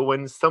 So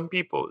when some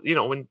people,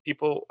 when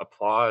people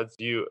applaud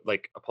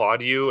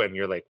you and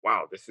you're like,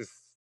 wow, this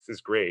is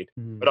great.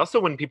 But Mhm. also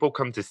when people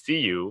come to see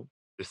you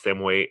the same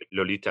way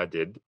Lolita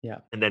did, Yeah.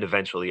 and then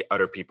eventually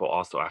other people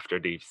also after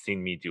they've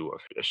seen me do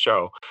a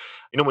show,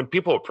 when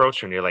people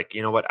approach you and you're like,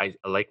 you know what, I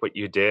like what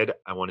you did,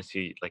 I want to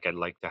see, like, I'd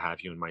like to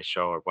have you in my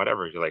show or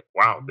whatever, you're like,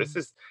 wow,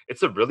 Mhm.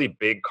 it's a really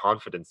big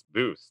confidence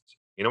boost,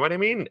 you know what I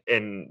mean?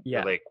 And you're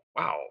Yeah. like,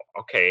 wow,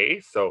 okay.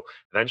 So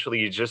eventually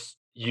you just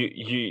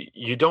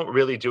you don't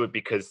really do it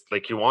because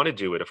like you want to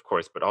do it, of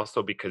course, but also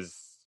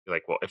because you're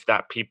like, well, if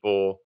that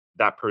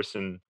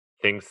person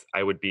thinks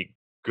I would be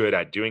good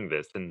at doing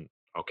this, then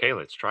okay,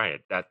 let's try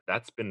it.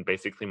 That's been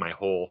basically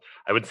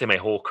I would say my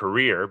whole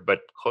career, but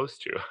close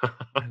to.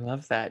 I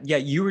love that. Yeah,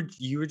 you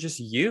were just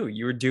you.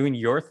 You were doing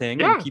your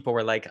thing and Yeah. people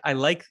were like, "I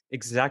like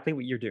exactly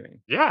what you're doing."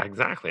 Yeah,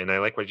 exactly. And I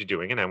like what you're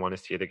doing and I want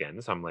to see it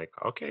again. So I'm like,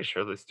 okay,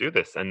 sure, let's do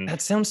this. And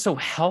That sounds so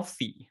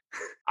healthy.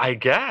 I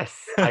guess.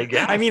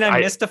 I mean, I'm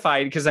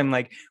mystified because I'm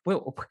like,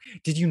 well,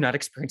 did you not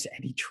experience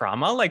any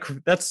trauma? Like,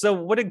 that's so,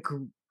 what a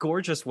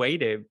gorgeous way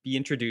to be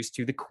introduced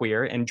to the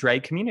queer and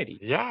drag community.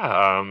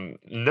 Yeah.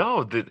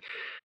 No,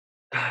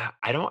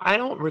 I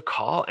don't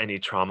recall any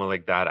trauma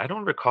like that. I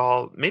don't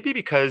recall, maybe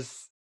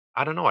because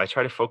I don't know, I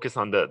try to focus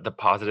on the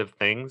positive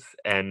things,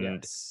 and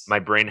Yes. my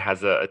brain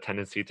has a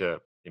tendency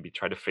to maybe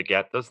try to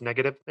forget those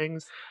negative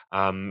things.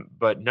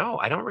 But no,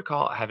 I don't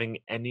recall having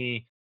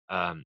any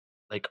um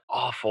like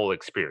awful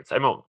experience. I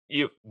know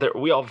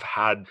we all have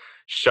had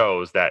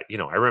shows that,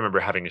 I remember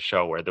having a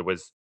show where there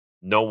was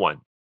no one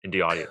in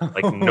the audience.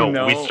 Like, Oh, no, we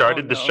no. Oh,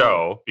 started the no.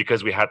 show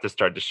because we had to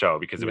start the show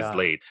because it was Yeah.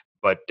 late,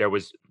 but there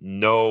was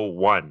no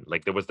one.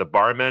 Like, there was the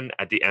barman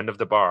at the end of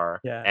the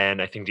bar, Yeah.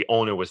 and I think the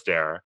owner was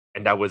there,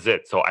 and that was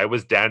it. So I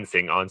was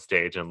dancing on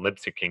stage and lip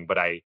syncing, but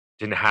I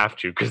didn't have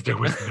to because there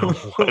was no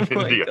one Oh in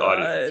my the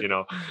audience.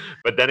 God.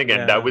 But then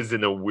again, that Yeah. was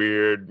in a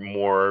weird,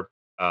 more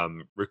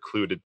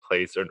recluded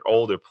place, or an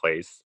older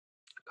place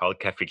called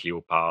Café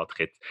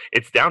Cléopâtre.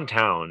 It's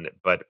downtown,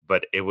 but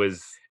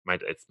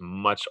it's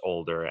much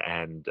older,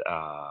 and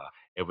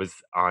it was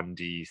on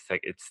the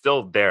it's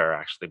still there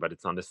actually, but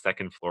it's on the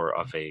second floor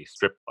of a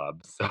strip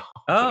club. So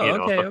Oh,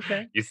 okay.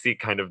 Okay. you see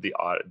kind of the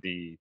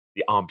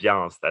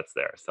ambiance that's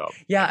there. So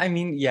Yeah, I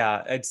mean,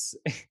 yeah, it's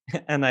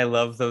and I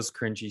love those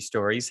cringy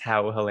stories,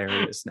 how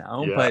hilarious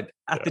now. yeah, But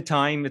at yeah. the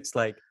time, it's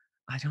like,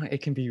 I don't,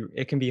 it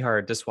can be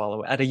hard to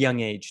swallow at a young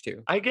age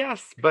too. I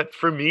guess, but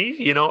for me,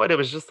 you know what? It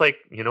was just like,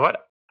 you know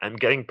what? I'm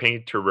getting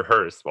paid to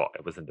rehearse. Well,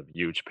 it wasn't a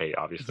huge pay,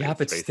 obviously. Yeah, Let's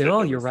but face it.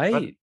 still, It you're was, but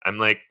right. I'm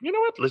like, you know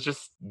what? Let's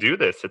just do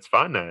this. It's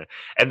fun.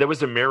 And there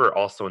was a mirror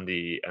also on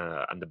the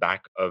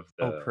back of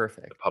Oh, the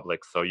perfect.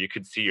 public, so you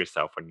could see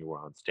yourself when you were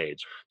on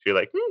stage. So you're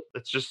like,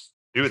 let's just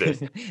do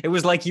this. It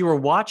was like you were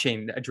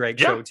watching a drag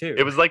Yeah, show too.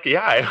 it was like,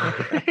 yeah,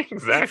 Free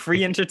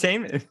exactly,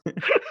 entertainment.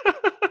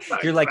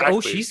 You're like, oh,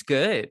 exactly. she's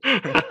good.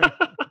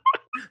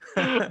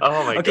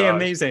 Oh my Okay, gosh.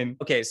 amazing.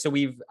 Okay, so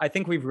I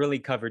think we've really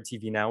covered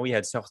TV now. We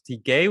had Sortie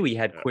Gay, we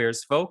had Yeah, Queer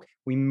as Folk.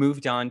 We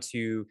moved on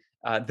to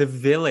the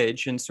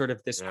village and sort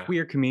of this yeah,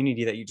 queer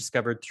community that you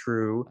discovered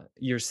through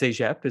your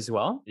cégep as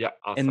well. yeah.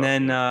 And Also,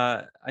 then,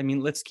 yeah. I mean,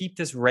 let's keep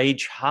this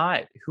rage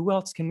hot. Who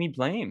else can we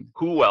blame?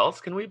 Who else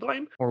can we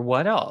blame? Or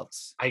what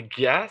else? I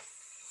guess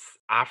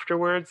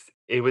afterwards,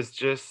 it was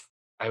just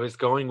I was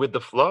going with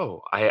the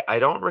flow. I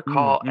don't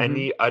recall Mm-hmm.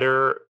 any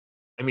other.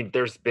 I mean,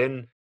 there's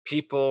been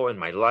people in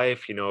my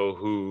life,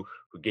 who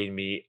gave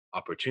me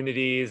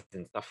opportunities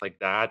and stuff like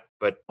that.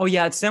 But Oh,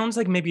 yeah, it sounds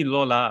like maybe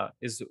Lola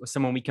is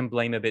someone we can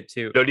blame a bit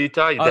too.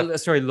 Lolita, Oh,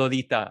 sorry,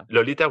 Lolita.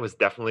 Lolita was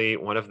definitely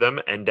one of them,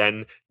 and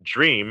then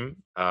Dream,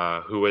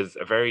 who was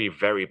a very,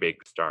 very big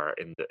star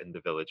in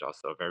the village,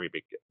 also a very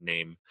big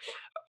name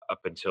up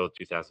until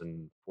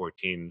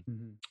 2014.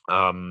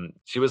 Mhm.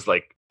 She was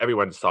like,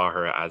 everyone saw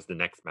her as the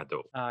next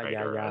Mado, right,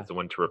 Yeah, or yeah. as the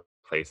one to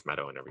replace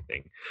Mado and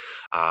everything.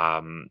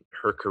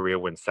 Her career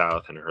went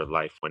south, and her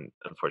life went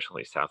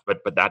unfortunately south.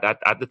 But that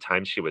at the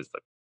time, she was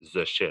like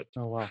the shit.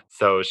 Oh, wow.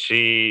 So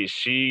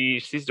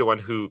she's the one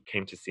who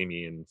came to see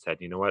me and said,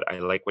 you know what, I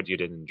like what you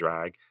did in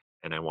drag,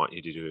 and I want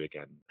you to do it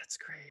again. That's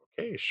great.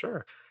 Okay,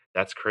 sure.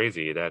 That's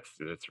crazy. That's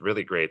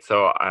really great.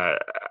 So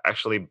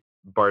actually,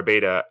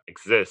 Barbada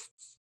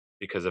exists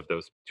because of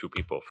those two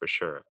people for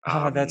sure.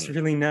 Oh, that's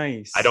really I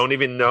nice. don't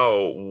even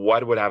know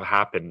what would have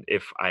happened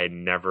if I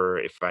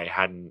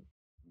hadn't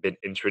been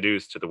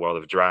introduced to the world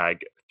of drag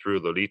through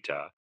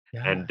Lolita,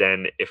 Yeah. and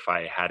then if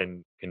I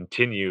hadn't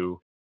continue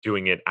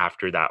doing it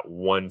after that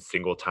one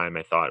single time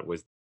I thought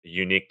was a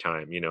unique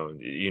time,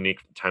 unique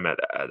time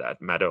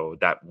at Meadow,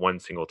 that one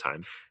single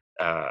time.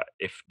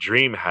 If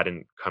Dream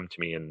hadn't come to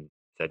me and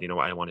said, you know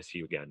what, I want to see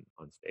you again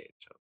on stage.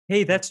 So, Hey,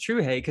 yeah. that's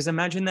true. Hey, because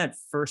imagine that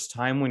first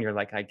time when you're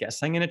like, I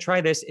guess I'm going to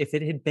try this. If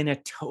it had been a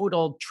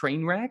total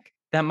train wreck,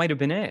 that might have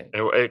been it.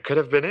 It could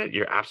have been it.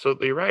 You're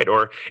absolutely right.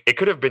 Or it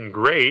could have been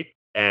great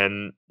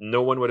and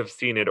no one would have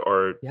seen it,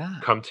 or Yeah.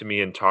 come to me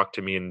and talk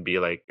to me and be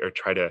like, or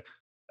try to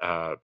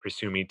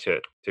pursue me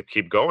to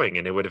keep going.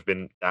 And it would have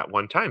been that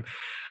one time.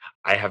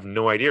 I have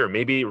no idea. Or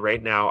maybe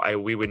right now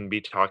we wouldn't be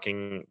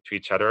talking to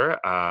each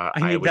other. I I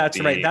mean, would that's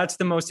right. be, That's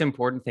the most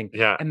important thing.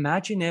 yeah,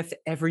 Imagine if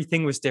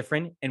everything was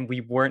different and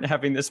we weren't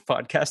having this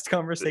podcast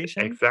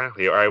conversation.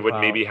 exactly. Or I would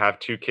maybe Wow. have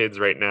two kids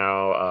right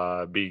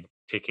now, be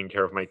taking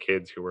care of my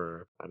kids who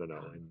were, I don't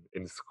know,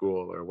 in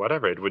school or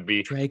whatever. It would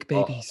be Drag a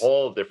babies.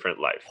 whole different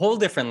life. Whole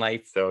different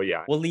life. So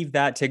yeah. We'll leave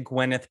that to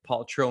Gwyneth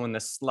Paltrow and the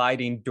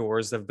sliding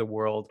doors of the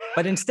world.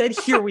 But instead,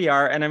 here we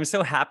are, and I'm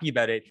so happy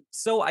about it.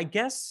 So I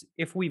guess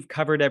if we've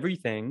covered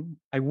everything,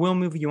 I will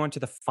move you on to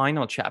the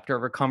final chapter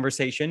of our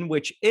conversation,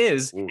 which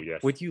is, Ooh,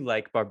 yes. would you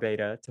like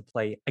Barbada to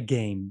play a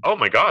game? Oh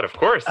my God, of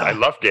course. I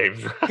love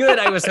games. Good.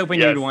 I was hoping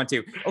Yes. you'd want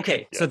to.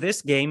 Okay. So Yes.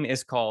 this game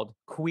is called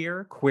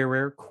Queer,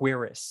 Queerer,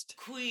 Queerest.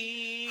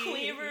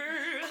 Queerer,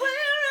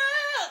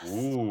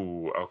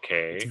 Ooh, It's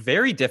okay.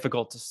 very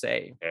difficult to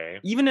say, Okay.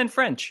 even in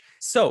French.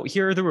 So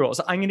here are the rules.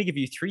 I'm going to give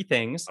you 3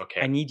 things.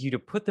 Okay. I need you to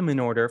put them in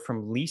order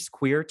from least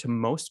queer to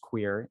most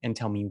queer and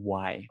tell me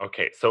why.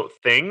 Okay. So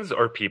things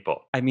or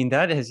people? I mean,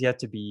 that has yet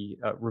to be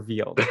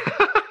revealed.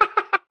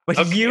 But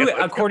Okay, you, let's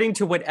go. according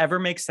to whatever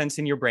makes sense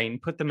in your brain,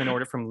 put them in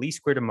order from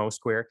least queer to most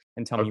queer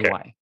and tell me Okay.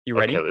 why. You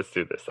Okay, ready? let's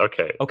do this.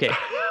 Okay. Okay.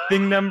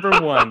 Thing number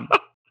 1,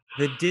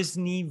 the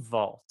Disney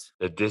Vault.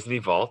 The Disney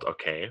Vault.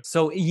 Okay.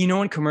 So, you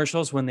know, in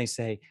commercials when they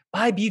say,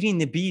 buy Beauty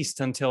and the Beast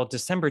until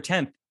December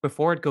 10th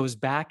before it goes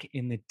back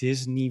in the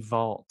Disney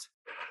Vault.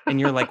 And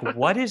you're like,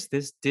 what is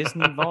this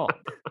Disney Vault?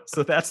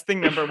 So that's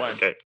thing number 1.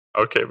 Okay.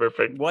 Okay,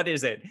 perfect. What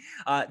is it?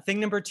 Thing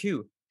number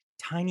 2,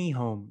 tiny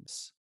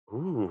homes.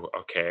 Ooh,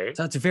 okay.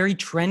 So it's very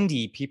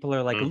trendy. People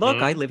are like,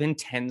 look, I Mm-hmm. live in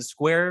 10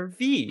 square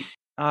feet.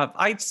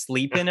 I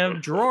sleep in a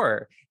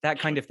drawer, that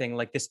kind of thing,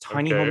 like this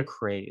tiny home Okay.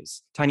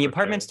 craze. Tiny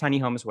apartments, Okay. tiny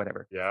homes,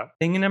 whatever. Yeah.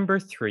 Thing number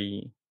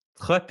 3,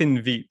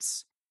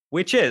 Treppenwitz,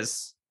 which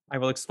is, I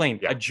will explain,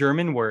 Yeah. a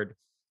German word.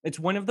 It's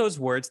one of those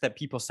words that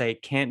people say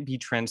can't be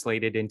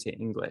translated into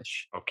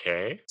English.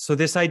 Okay. So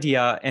this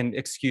idea, and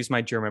excuse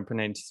my German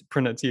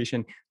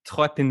pronunciation,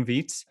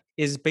 Treppenwitz,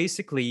 is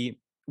basically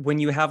when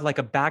you have like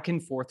a back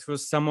and forth with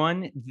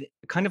someone,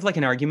 kind of like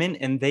an argument,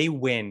 and they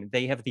win,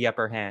 they have the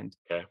upper hand.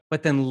 Okay.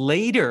 But then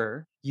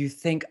later you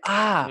think,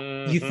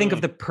 you think of Mm-hmm.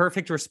 the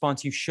perfect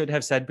response you should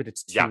have said, but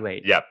it's too Yep.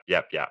 late. Yep.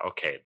 Yep. Yeah.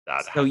 Okay.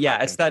 That So has yeah,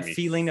 it's happened to that me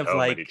feeling of so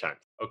many like, times.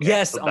 Okay.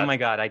 yes, So oh that my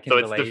God, I can so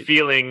it's the relate.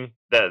 feeling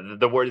that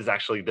the word is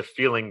actually the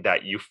feeling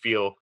that you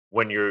feel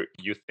when you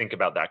think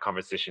about that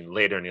conversation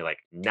later and you're like,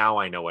 now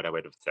I know what I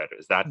would have said.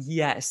 Is that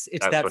Yes,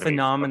 it's that's that what it means? Okay.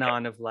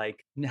 phenomenon of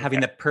like having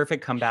Okay. the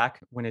perfect comeback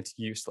when it's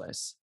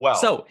useless. Well,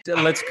 So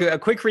let's a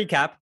quick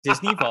recap: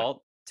 Disney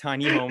Vault,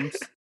 tiny homes,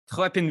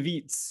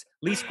 Treppenwitz,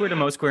 least square to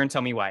most square, and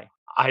tell me why.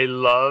 I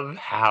love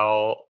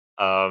how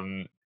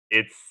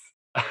it's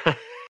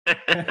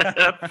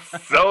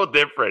so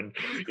different.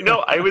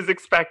 I was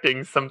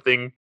expecting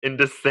something in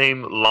the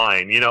same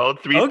line,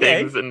 three Okay.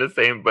 things in the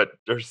same, but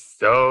they're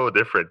so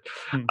different.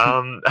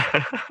 Um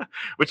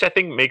which I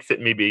think makes it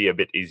maybe a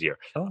bit easier.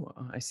 Oh,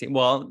 I see.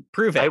 Well,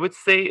 prove I it. would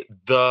say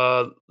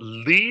the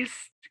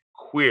least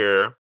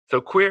queer, so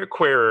queer,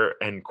 queerer,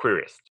 and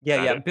queerest. Is Yeah,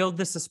 that yeah. it? Build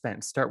the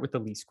suspense. Start with the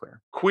least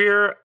square.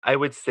 Queer, I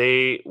would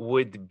say,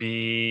 would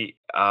be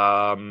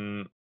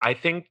I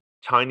think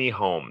tiny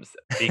homes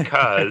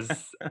because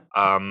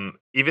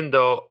even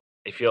though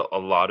I feel a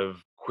lot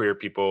of queer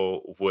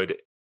people would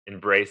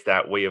embrace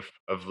that way of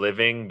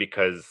living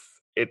because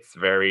it's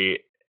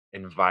very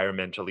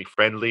environmentally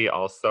friendly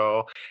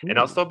also, and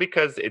Ooh. also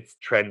because it's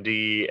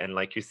trendy, and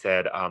like you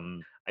said,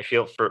 I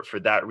feel for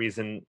that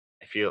reason,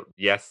 I feel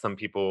yes, some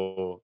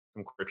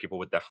queer people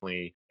would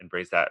definitely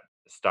embrace that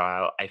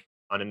style. I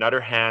On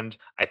another hand,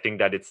 I think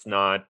that it's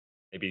not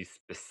maybe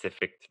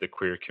specific to the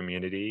queer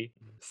community.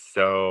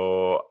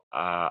 So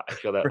I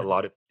feel that a Right.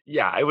 lot of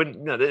yeah, I wouldn't.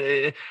 No,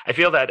 I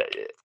feel that.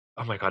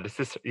 Oh my god, this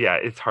is yeah,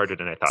 it's harder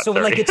than I thought. So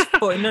like Sorry, it's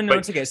for no, no, but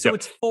it's okay. no, So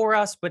it's for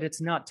us, but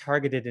it's not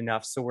targeted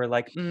enough. So we're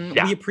like,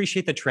 yeah, we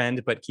appreciate the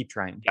trend, but keep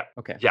trying. yeah,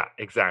 Okay. yeah,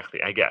 exactly.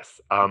 I guess.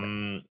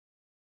 Okay.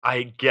 I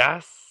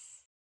guess,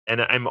 and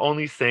I'm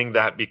only saying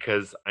that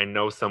because I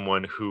know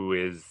someone who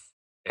is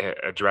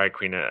a drag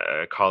queen,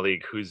 a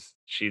colleague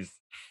she's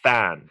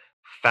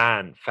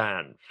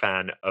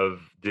fan of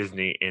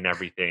Disney and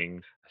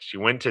everything. She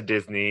went to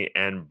Disney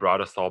and brought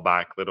us all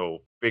back little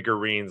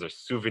figurines or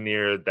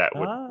souvenirs that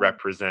would Ah.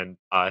 represent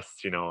us,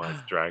 as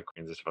drag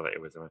queens and stuff like that.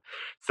 It was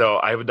so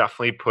I would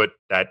definitely put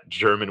that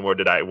German word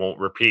that I won't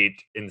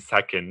repeat in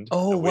second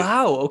Oh, with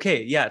wow.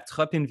 Okay. Yeah.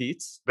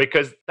 Treppenwitz.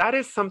 because that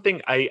is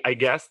something I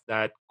guess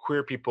that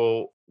queer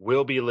people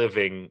will be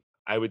living.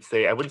 I would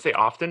say I wouldn't say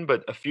often,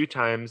 but a few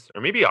times,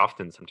 or maybe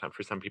often, sometimes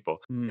for some people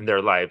in Mm.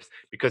 their lives,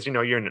 because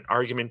you're in an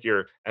argument,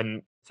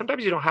 and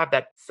sometimes you don't have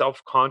that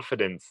self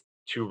confidence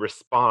to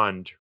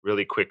respond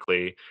really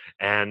quickly,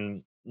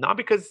 and not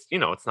because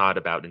it's not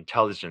about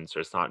intelligence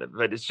or it's not,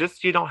 but it's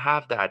just you don't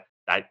have that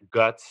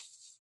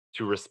guts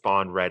to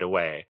respond right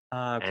away,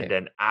 and Okay.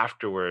 then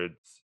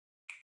afterwards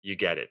you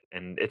get it,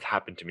 and it's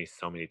happened to me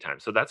so many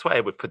times. So that's why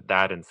I would put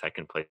that in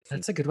second place. And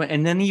That's a good one.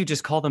 And then you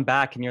just call them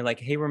back and you're like,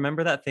 hey,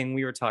 remember that thing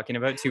we were talking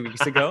about 2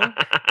 weeks ago?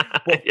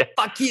 Well, yeah.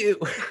 fuck you.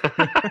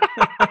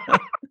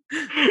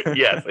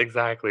 Yes,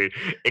 exactly.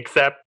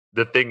 Except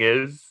the thing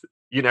is,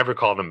 you never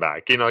call them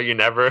back. You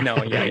never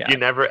No, yeah, yeah. you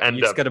never You end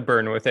just up. got to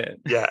burn with it.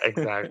 Yeah,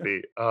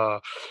 exactly.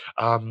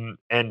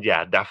 And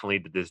yeah, definitely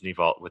the Disney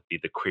Vault would be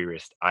the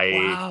queerest.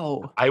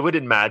 Wow. I would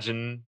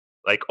imagine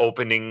like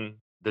opening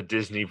the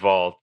Disney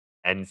Vault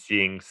and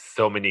seeing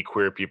so many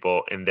queer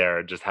people in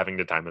there just having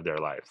the time of their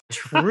lives.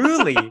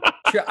 Truly.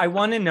 I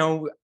want to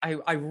know.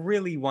 I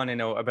really want to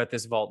know about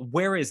this vault.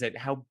 Where is it?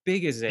 How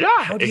big is it?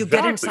 Yeah, How do you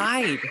get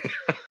exactly. inside?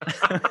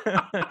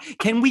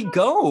 Can we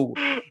go?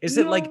 Is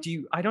it Yeah. like,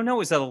 I don't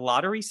know. Is it a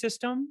lottery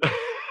system?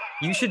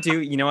 You should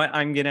do, you know what?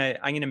 I'm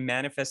gonna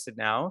manifest it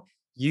now.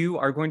 You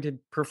are going to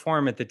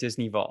perform at the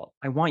Disney Vault.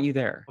 I want you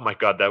there. Oh my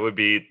god, that would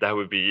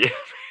be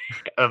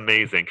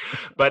amazing.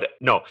 But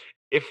no,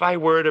 if I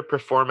were to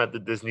perform at the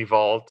Disney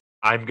Vault,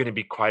 I'm gonna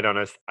be quite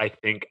honest, I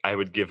think I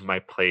would give my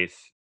place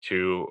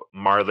to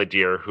Marla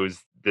Deer, who's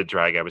the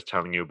drag I was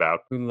telling you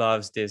about. Who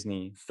loves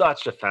Disney?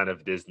 Such a fan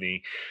of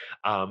Disney.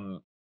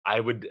 Um, I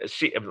would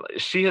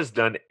she has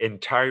done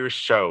entire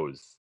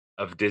shows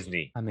of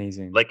Disney,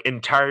 Amazing. like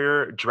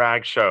entire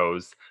drag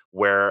shows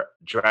where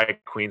drag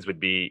queens would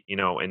be,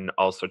 in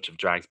all sorts of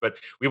drags, but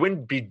we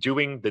wouldn't be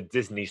doing the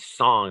Disney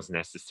songs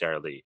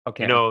necessarily.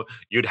 Okay.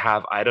 You'd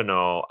have, I don't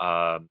know,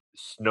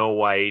 Snow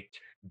White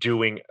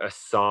doing a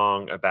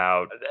song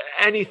about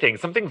anything,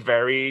 something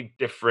very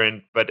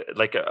different, but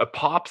like a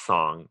pop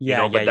song,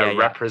 Yeah, yeah, but yeah, that yeah.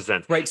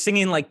 represents. Right,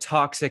 singing like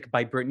 "Toxic"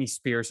 by Britney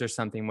Spears or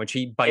something when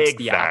she bites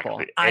the apple.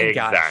 Exactly, I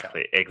gotcha.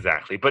 exactly,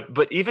 exactly.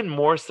 But even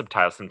more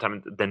subtle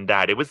sometimes than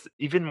that. It was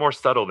even more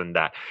subtle than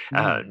that.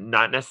 Mhm.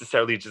 Not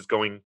necessarily just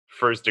going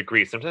first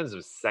degree. Sometimes it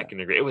was Yeah. second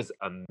degree. It was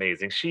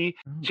amazing. She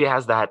Oh.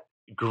 has that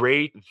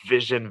great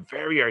vision,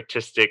 very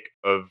artistic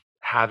of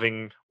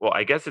having. Well,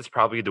 I guess it's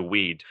probably the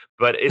weed,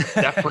 but it's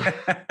definitely.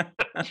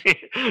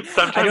 I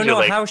Sometimes don't you're know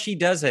like, how she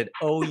does it.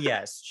 Oh,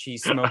 yes, she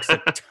smokes a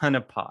ton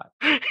of pot.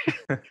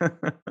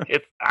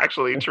 it's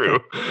actually true.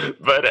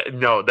 But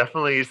no,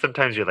 definitely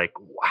sometimes you're like,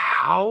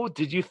 how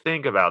did you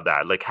think about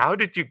that? Like, how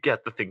did you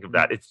get to think of Mm.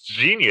 that? It's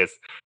genius.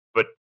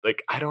 But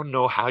like, I don't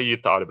know how you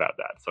thought about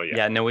that. So Yeah,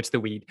 yeah. no, it's the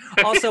weed.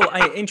 Also,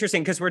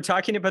 interesting because we're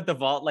talking about the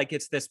vault like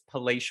it's this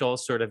palatial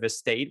sort of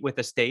estate with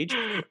a stage,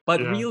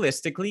 but Yeah.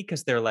 realistically,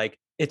 because they're like,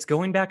 it's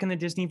going back in the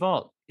Disney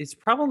vault. It's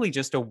probably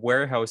just a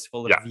warehouse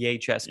full of Yeah.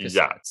 VHS Yeah.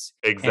 cassettes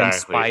and Exactly.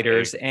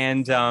 spiders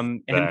and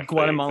Exactly.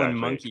 Guatemalan Exactly.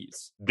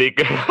 monkeys They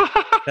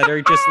that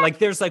are just like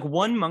there's like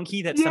one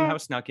monkey that Yeah. somehow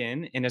snuck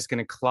in and is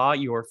gonna claw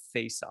your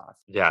face off.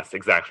 Yes,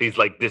 exactly. He's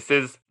like, this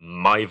is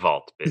my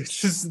vault, It's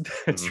bitch.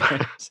 just that's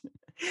right.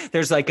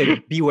 There's like a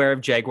beware of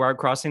jaguar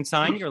crossing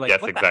sign. You're like,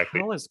 Yes, what the exactly.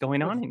 hell is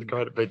going on in here?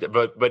 God,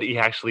 but he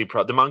actually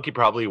the monkey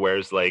probably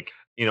wears like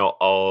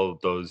all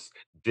those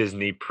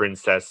Disney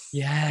princess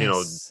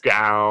Yes.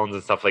 gowns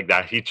and stuff like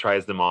that. He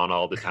tries them on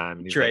all the time,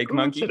 and he's like, Drake "Ooh,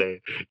 monkey.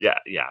 today." Yeah,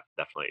 yeah,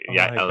 definitely. Oh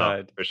Yeah, my I know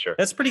god. for sure.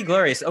 That's pretty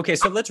glorious. Okay,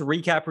 so let's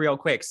recap real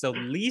quick. So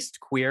least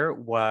queer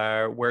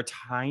were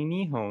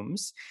tiny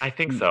homes. I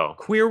think so.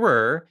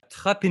 Queerer,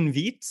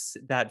 Treppenwitz,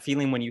 that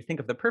feeling when you think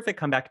of the perfect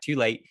comeback too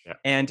late, Yeah,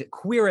 and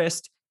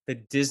queerest, the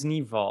Disney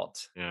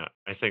Vault. yeah,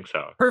 I think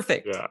so.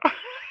 Perfect. Yeah,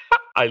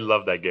 I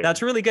love that That's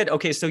game. really good.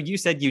 Okay, so you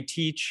said you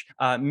teach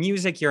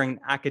music. You're an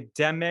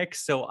academic,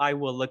 so I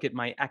will look at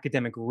my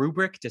academic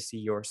rubric to see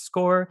your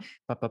score.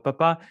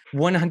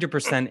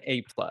 100%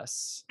 A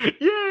plus.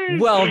 Yay!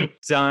 Well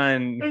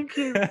done. Thank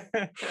you.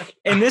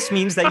 And this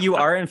means that you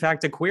are in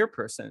fact a queer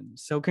person.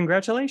 So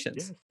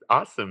congratulations. Yes,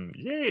 awesome.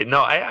 Yay.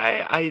 No,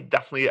 I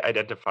definitely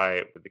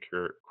identify with the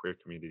queer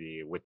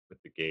community, with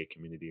the gay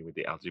community, with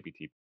the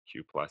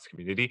LGBTQ plus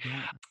community.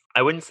 Yeah.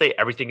 I wouldn't say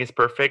everything is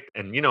perfect.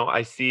 And,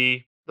 I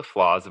see the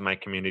flaws of my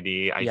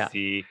community. I Yeah.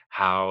 see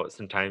how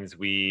sometimes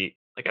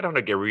I don't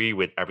agree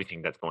with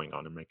everything that's going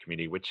on in my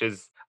community, which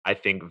is, I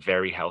think,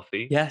 very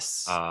healthy.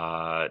 Yes.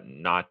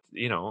 Not,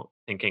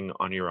 thinking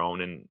on your own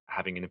and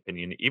having an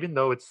opinion, even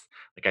though it's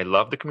like I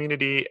love the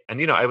community.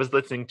 And, I was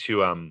listening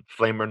to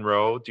Flame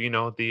Monroe. Do you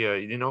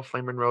know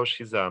Flame Monroe?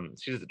 She's a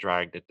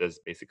drag that does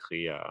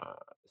basically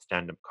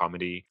stand-up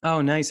comedy.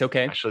 Oh, nice.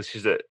 Okay. Actually,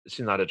 she's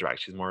not a drag.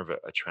 She's more of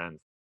a trans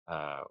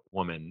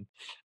woman,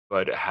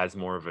 but has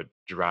more of a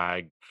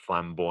drag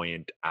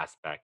flamboyant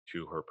aspect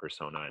to her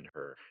persona and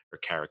her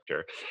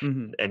character,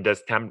 Hmm. and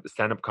does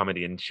stand-up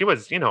comedy. And she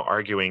was,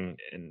 arguing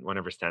in one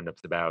of her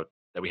stand-ups about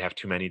that we have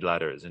too many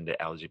letters in the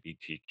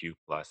LGBTQ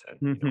plus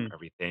and Hmm.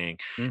 everything.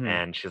 Hmm.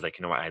 And she's like,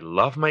 what, I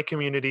love my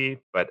community,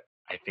 but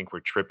I think we're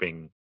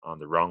tripping on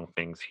the wrong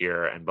things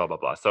here and blah blah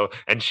blah. So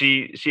and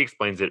she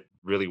explains it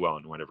really well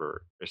in one of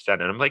her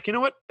stand. And I'm like, you know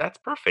what? That's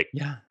perfect.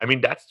 Yeah. I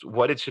mean, that's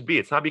what it should be.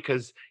 It's not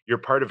because you're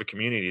part of a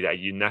community that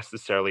you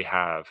necessarily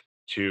have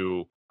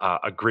to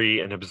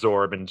agree and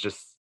absorb and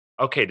just,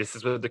 okay, this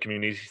is what the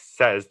community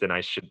says, then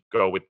I should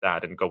go with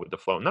that and go with the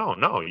flow. No,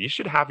 no, you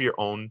should have your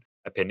own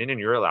opinion, and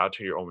you're allowed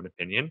to your own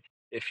opinion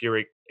if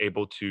you're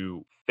able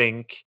to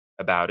think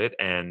about it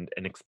and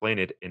explain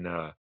it in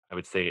a, I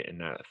would say,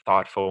 in a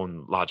thoughtful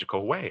and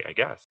logical way, I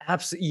guess.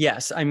 Absolutely.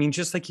 Yes. I mean,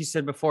 just like you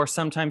said before,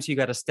 sometimes you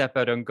got to step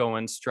out and go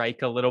on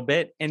strike a little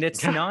bit. And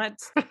it's Yeah. not,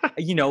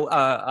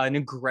 an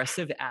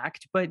aggressive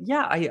act. But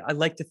yeah, I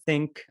like to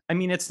think, I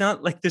mean, it's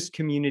not like this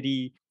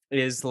community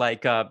is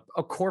like a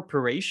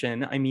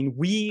corporation. I mean,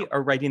 we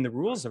are writing the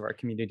rules of our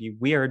community.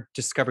 We are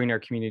discovering our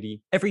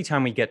community every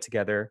time we get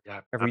together,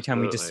 Yeah, every time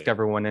we absolutely.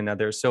 discover one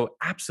another. So,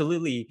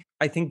 absolutely,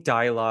 I think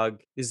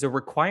dialogue is a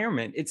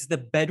requirement. It's the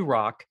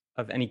bedrock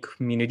of any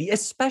community,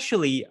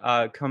 especially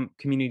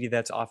community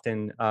that's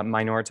often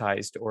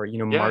minoritized or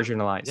Yeah,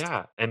 marginalized.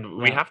 yeah, and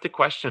we Yeah. have to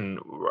question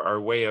our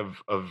way of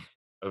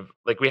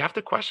like, we have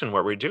to question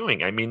what we're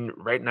doing. I mean,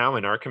 right now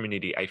in our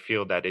community, I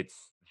feel that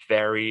it's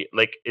very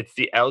like, it's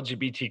the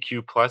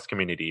LGBTQ plus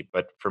community,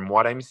 but from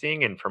what I'm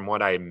seeing and from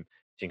what I'm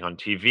seeing on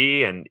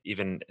TV and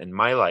even in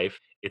my life,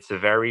 it's a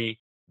very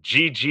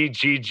G G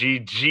G G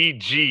G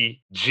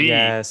G G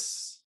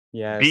Yes.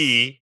 Yes.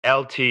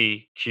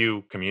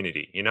 BLTQ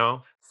community, you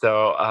know?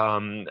 So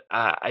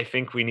I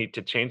think we need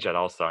to change that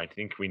also. I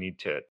think we need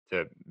to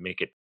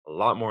make it a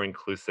lot more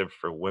inclusive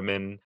for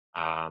women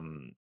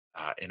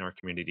in our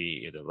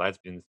community, either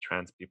lesbians,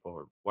 trans people,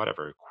 or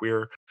whatever,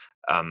 queer.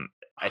 Um,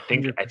 I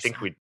think 100%.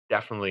 we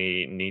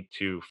definitely need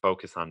to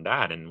focus on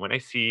that. And when I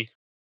see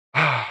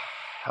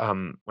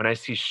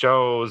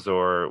shows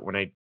or when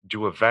I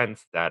do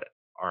events that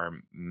are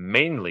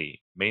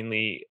mainly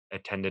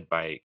attended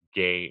by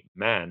gay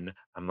men,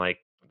 I'm like,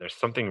 there's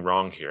something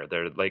wrong here.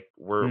 They're like,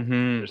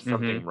 Mhm, there's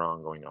something mhm.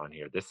 wrong going on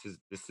here. This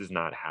is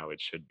not how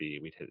it should be.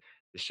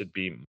 This should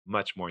be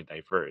much more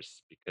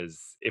diverse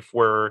because if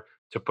we're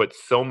to put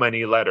so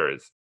many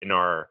letters in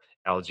our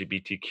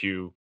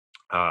LGBTQ,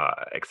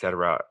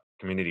 etc.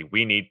 community,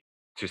 we need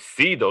to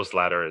see those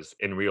letters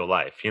in real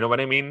life. You know what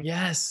I mean?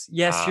 Yes,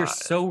 yes, you're Uh,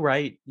 so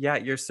right. Yeah,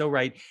 you're so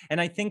right. And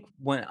I think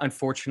when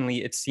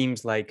unfortunately it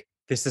seems like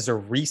this is a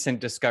recent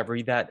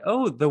discovery that,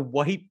 oh, the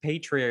white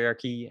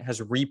patriarchy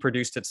has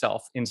reproduced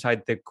itself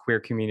inside the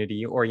queer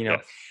community, or,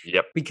 yes.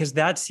 Yep. because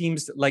that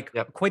seems like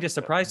Yep. quite a Yep.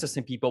 surprise to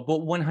some people,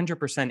 but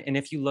 100%. And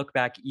if you look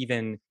back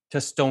even to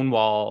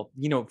Stonewall,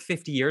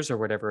 50 years or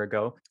whatever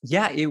ago,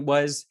 yeah, it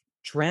was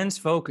trans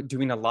folk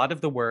doing a lot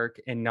of the work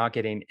and not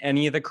getting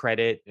any of the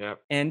credit. Yep.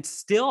 And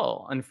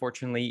still,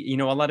 unfortunately,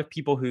 a lot of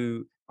people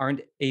who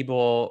aren't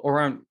able or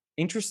aren't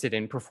interested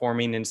in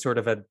performing in sort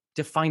of a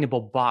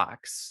definable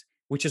box,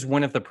 which is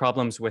one of the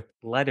problems with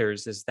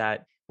letters, is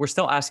that we're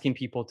still asking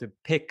people to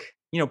pick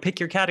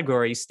your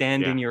category,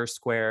 stand Yeah. in your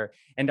square.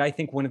 And I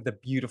think one of the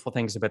beautiful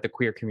things about the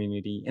queer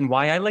community and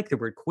why I like the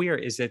word queer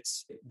is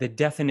the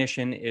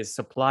definition is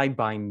supplied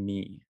by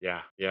me.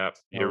 Yeah. Yeah.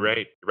 You're So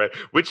right. You're right.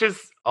 Which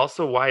is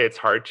also why it's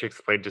hard to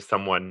explain to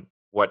someone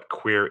what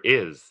queer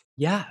is.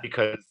 yeah.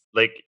 Because,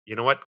 like, you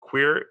know what?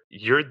 Queer,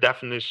 your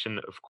definition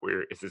of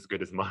queer is as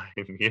good as mine,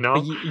 you But know?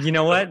 you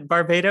know So what,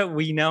 Barbada?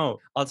 We know.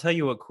 I'll tell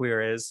you what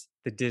queer is,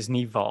 the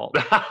Disney Vault.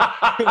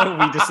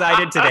 We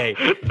decided today.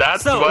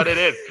 that's So what it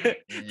is. before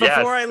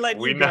Yes, I let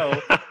you we know.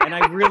 go, and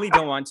I really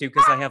don't want to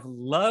because I have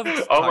loved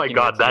Oh my talking with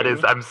God, that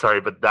is, you. I'm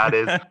sorry, but that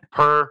is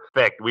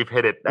perfect. We've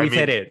hit it. I We've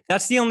hit mean, it.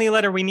 That's the only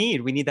letter we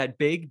need. We need that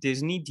big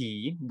Disney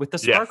D with the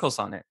yes, sparkles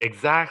on it.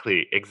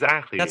 exactly, That's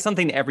exactly.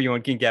 something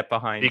everyone can get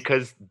behind.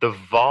 Because the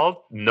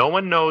vault, no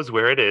one knows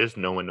where it is,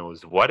 no one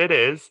knows what it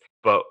is,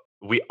 but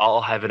we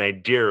all have an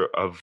idea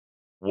of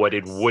what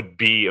it Yes. would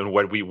be and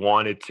what we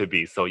want it to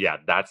be. So yeah,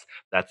 that's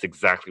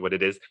exactly what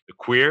it is. The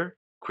queer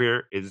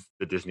is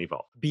the Disney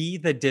vault. Be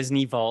the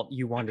Disney vault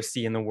you want to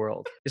see in the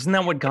world. Isn't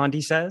that what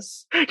Gandhi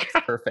says? It's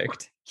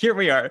perfect. Here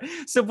we are.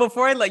 So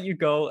before I let you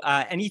go,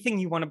 anything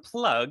you want to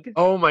plug?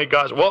 Oh my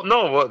gosh. Well,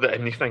 no,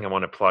 anything I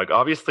want to plug.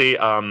 Obviously,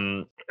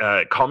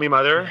 Call Me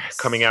Mother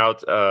coming Yes.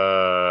 out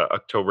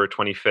October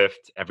 25th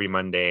every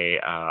Monday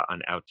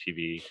on Out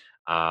TV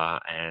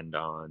and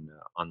on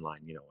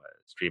online,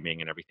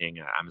 streaming and everything,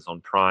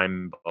 Amazon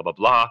Prime, blah blah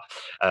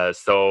blah.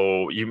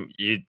 So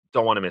you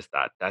don't want to miss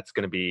that. That's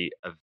going to be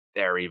a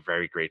very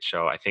very great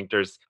show. I think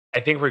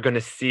we're going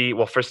to see,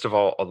 well, first of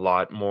all, a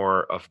lot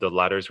more of the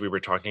letters we were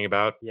talking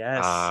about.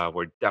 Yes.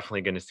 We're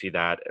definitely going to see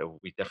that.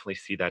 We definitely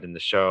see that in the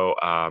show.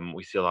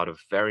 We see a lot of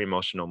very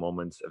emotional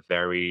moments,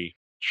 very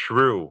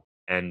true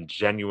and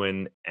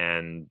genuine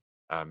and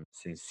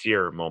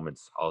sincere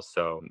moments.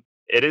 Also,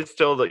 it is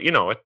still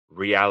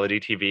reality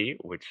TV,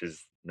 which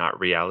is not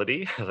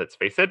reality. Let's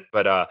face it,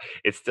 but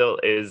it still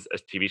is a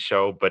TV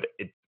show. But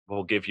it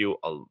will give you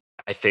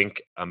I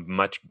think, a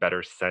much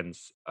better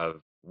sense of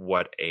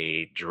what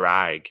a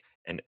drag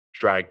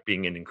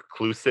being an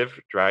inclusive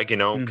drag,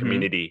 Mm-hmm.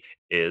 community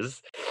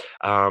is.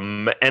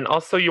 And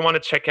also, you want to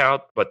check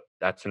out, but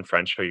that's in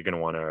French, so you're going to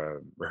want to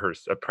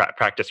rehearse,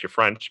 practice your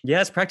French.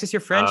 Yes, practice your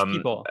French,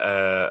 people.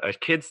 A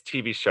kids'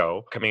 TV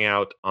show coming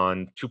out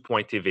on Two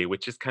Point TV,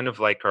 which is kind of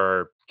like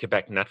our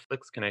Quebec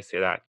Netflix. Can I say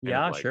that? Kind of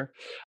Yeah, like sure.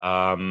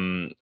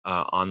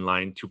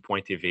 online 2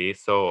 Point TV.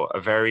 So a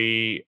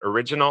very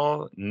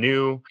original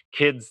new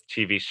kids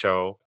TV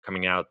show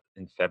coming out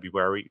in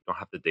February. Don't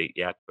have the date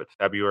yet, but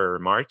February or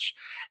March,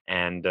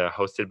 and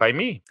hosted by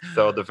me.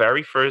 So the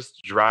very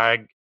first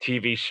drag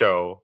TV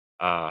show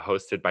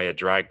hosted by a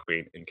drag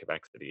queen in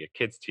Quebec City, a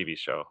kids TV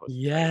show hosted by me.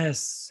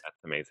 Yes. That's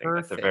amazing.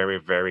 That's a Perfect. very,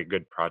 very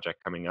good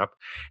project coming up.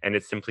 And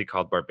it's simply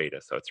called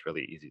Barbada. So it's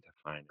really easy to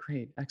find.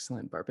 Great.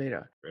 Excellent.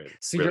 Barbada. Really,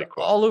 So really you're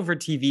cool. all over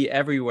TV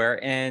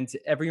everywhere, and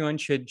everyone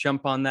should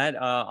jump on that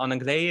en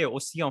anglais et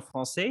aussi en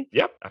français.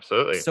 Yep,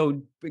 absolutely.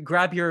 So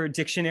grab your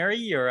dictionary,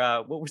 your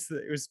what was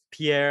it was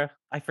Pierre,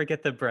 I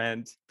forget the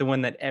brand, the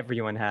one that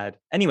everyone had.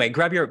 Anyway,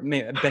 grab your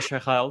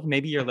Becherel,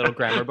 maybe your little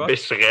grammar book.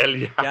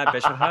 Becherel, yeah. Yeah,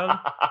 Becherel.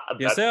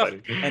 Bien That's sûr.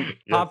 funny. And Yes.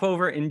 pop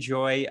over,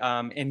 enjoy.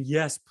 And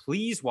yes,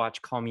 please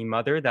watch Call Me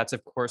Mother. That's,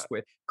 of course,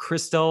 with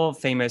Crystal,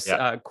 famous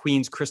Yeah.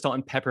 queens, Crystal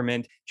and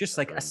Peppermint, just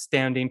like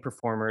astounding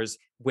performers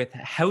with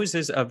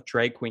houses of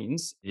drag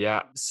queens.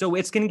 Yeah. So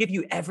it's going to give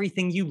you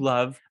everything you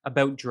love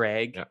about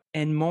drag Yeah.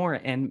 and more.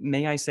 And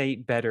may I say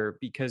better,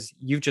 because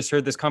you've just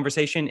heard this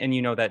conversation and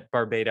you know that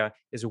Barbada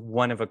is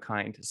one of a kind.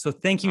 kind. So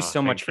thank you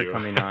so much for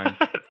coming on.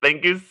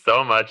 Thank you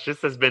so much.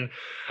 This has been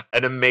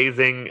an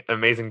amazing,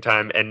 amazing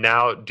time. And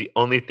now the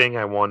only thing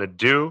I want to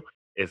do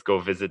is go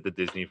visit the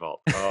Disney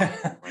Vault. Oh my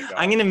God.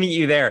 I'm going to meet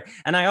you there.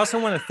 And I also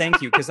want to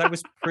thank you because I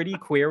was pretty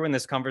queer when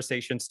this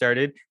conversation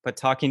started, but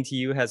talking to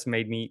you has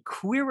made me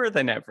queerer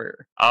than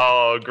ever.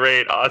 Oh,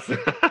 great. Awesome.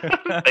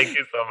 Thank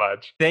you so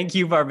much. Thank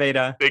you,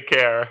 Barbada. Take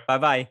care.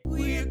 Bye-bye.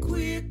 Queer,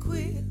 queer,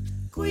 queer,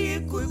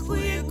 queer, queer,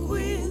 queer,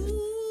 queer,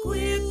 queer,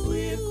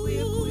 queer,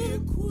 queer,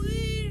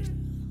 queer.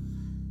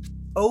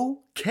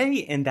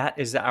 Okay, and that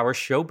is our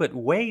show, but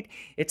wait,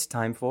 it's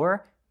time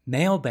for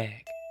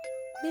Mailbag.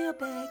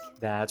 Mailbag.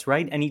 That's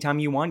right. Anytime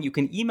you want, you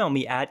can email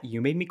me at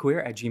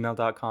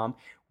youmademequeer@gmail.com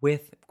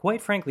with, quite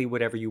frankly,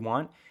 whatever you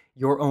want.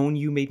 Your own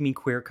You Made Me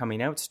Queer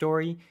coming out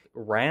story,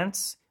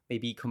 rants,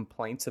 maybe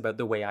complaints about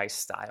the way I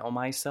style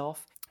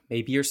myself.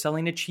 Maybe you're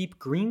selling a cheap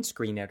green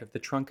screen out of the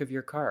trunk of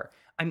your car.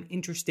 I'm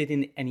interested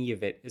in any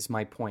of it, is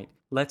my point.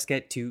 Let's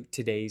get to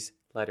today's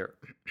letter.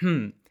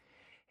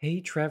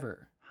 Hey,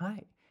 Trevor.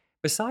 Hi.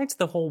 Besides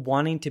the whole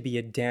wanting to be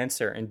a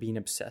dancer and being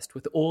obsessed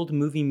with old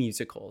movie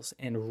musicals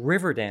and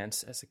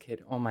Riverdance as a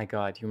kid, oh my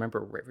God, you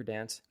remember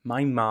Riverdance?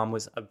 My mom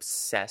was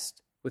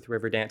obsessed with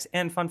Riverdance.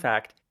 And fun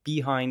fact,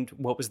 behind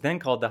what was then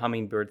called the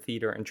Hummingbird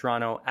Theatre in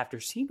Toronto, after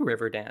seeing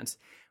Riverdance,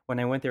 when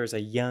I went there as a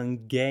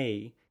young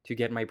gay to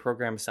get my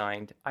program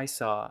signed, I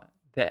saw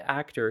the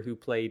actor who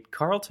played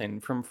Carlton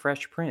from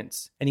Fresh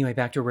Prince. Anyway,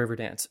 back to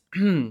Riverdance.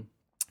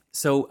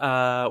 So,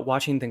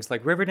 watching things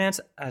like Riverdance,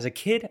 as a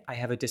kid, I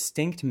have a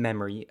distinct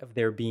memory of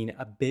there being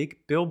a big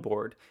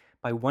billboard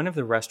by one of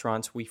the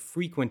restaurants we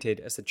frequented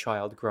as a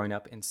child growing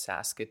up in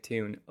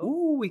Saskatoon.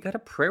 Ooh, we got a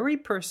prairie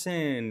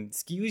person.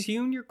 Excuse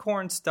you and your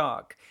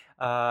cornstalk.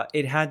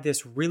 It had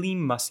this really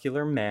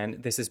muscular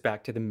man. This is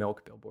back to the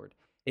milk billboard.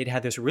 It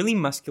had this really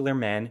muscular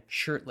man,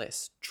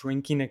 shirtless,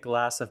 drinking a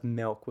glass of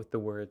milk with the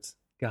words,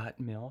 "Got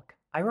milk?"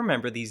 I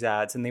remember these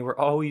ads, and they were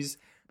always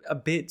a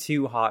bit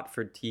too hot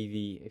for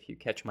TV, if you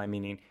catch my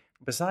meaning.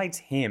 Besides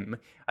him,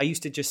 I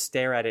used to just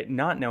stare at it,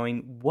 not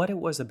knowing what it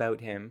was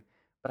about him,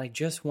 but I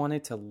just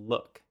wanted to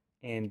look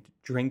and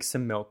drink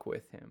some milk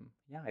with him.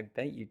 Yeah, I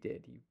bet you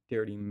did, you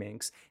dirty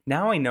minx.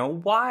 Now I know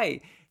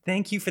why.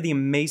 Thank you for the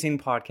amazing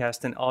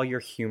podcast and all your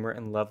humor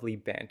and lovely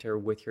banter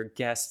with your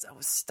guests. Oh,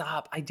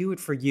 stop. I do it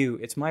for you.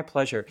 It's my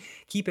pleasure.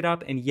 Keep it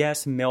up, and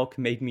yes, milk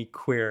made me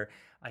queer,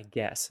 I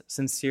guess.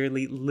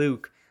 Sincerely,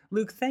 Luke.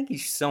 Luke, thank you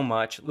so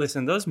much.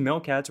 Listen, those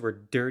milk ads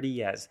were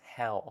dirty as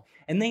hell.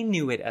 And they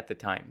knew it at the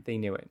time. They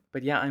knew it.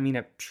 But yeah, I mean,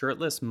 a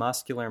shirtless,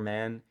 muscular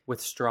man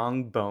with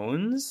strong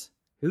bones?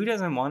 Who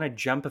doesn't want to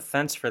jump a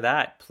fence for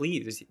that?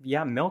 Please.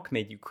 Yeah, milk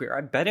made you queer. I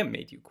bet it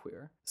made you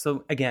queer.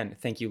 So again,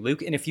 thank you,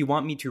 Luke. And if you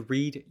want me to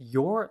read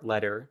your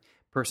letter,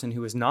 person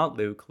who is not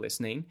Luke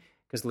listening,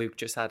 because Luke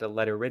just had a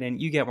letter written,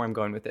 you get where I'm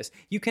going with this.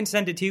 You can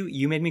send it to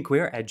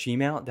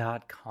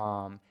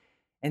youmademequeer@gmail.com.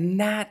 And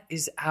that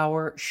is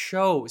our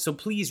show. So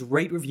please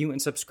rate, review,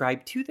 and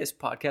subscribe to this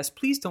podcast.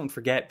 Please don't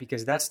forget,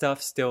 because that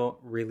stuff still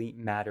really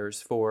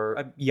matters for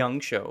a young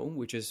show,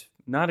 which is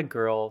not a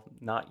girl,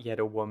 not yet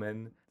a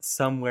woman.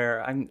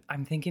 Somewhere,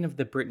 I'm thinking of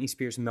the Britney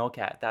Spears milk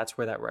ad. That's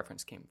where that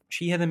reference came from.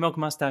 She had the milk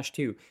mustache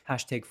too.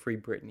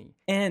 #FreeBritney.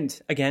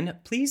 And again,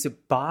 please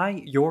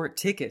buy your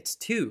tickets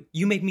to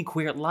You Made Me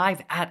Queer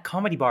live at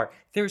Comedy Bar,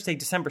 Thursday,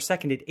 December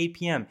 2nd at 8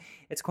 p.m.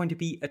 It's going to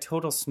be a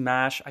total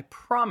smash, I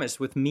promise,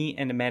 with me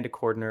and Amanda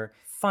Cordner.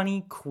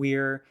 Funny,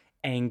 queer,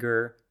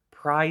 anger,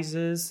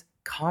 prizes,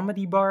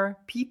 Comedy Bar,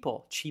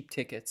 people, cheap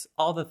tickets,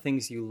 all the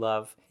things you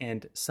love,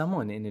 and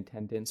someone in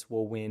attendance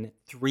will win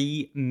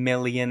 $3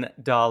 million.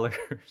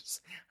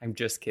 I'm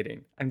just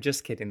kidding.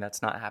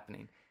 That's not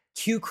happening.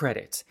 Cue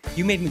credits.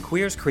 You Made Me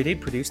Queer is created,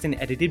 produced, and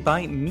edited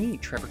by me,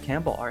 Trevor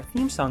Campbell. Our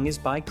theme song is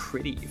by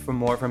Critty. For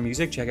more of our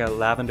music, check out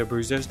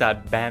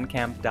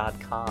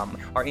lavenderbruisers.bandcamp.com.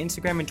 Our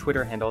Instagram and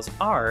Twitter handles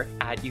are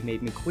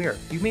 @YouMadeMeQueer.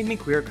 You Made Me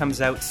Queer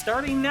comes out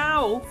starting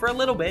now for a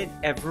little bit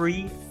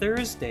every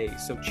Thursday,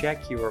 so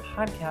check your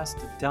podcast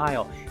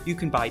dial. You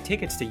can buy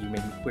tickets to You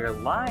Made Me Queer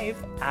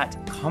live at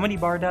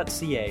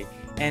comedybar.ca.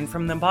 And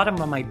from the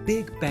bottom of my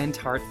big bent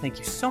heart, thank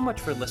you so much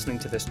for listening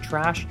to this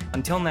trash.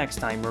 Until next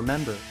time,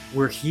 remember,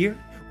 we're here,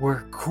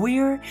 we're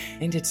queer,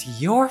 and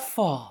it's your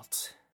fault.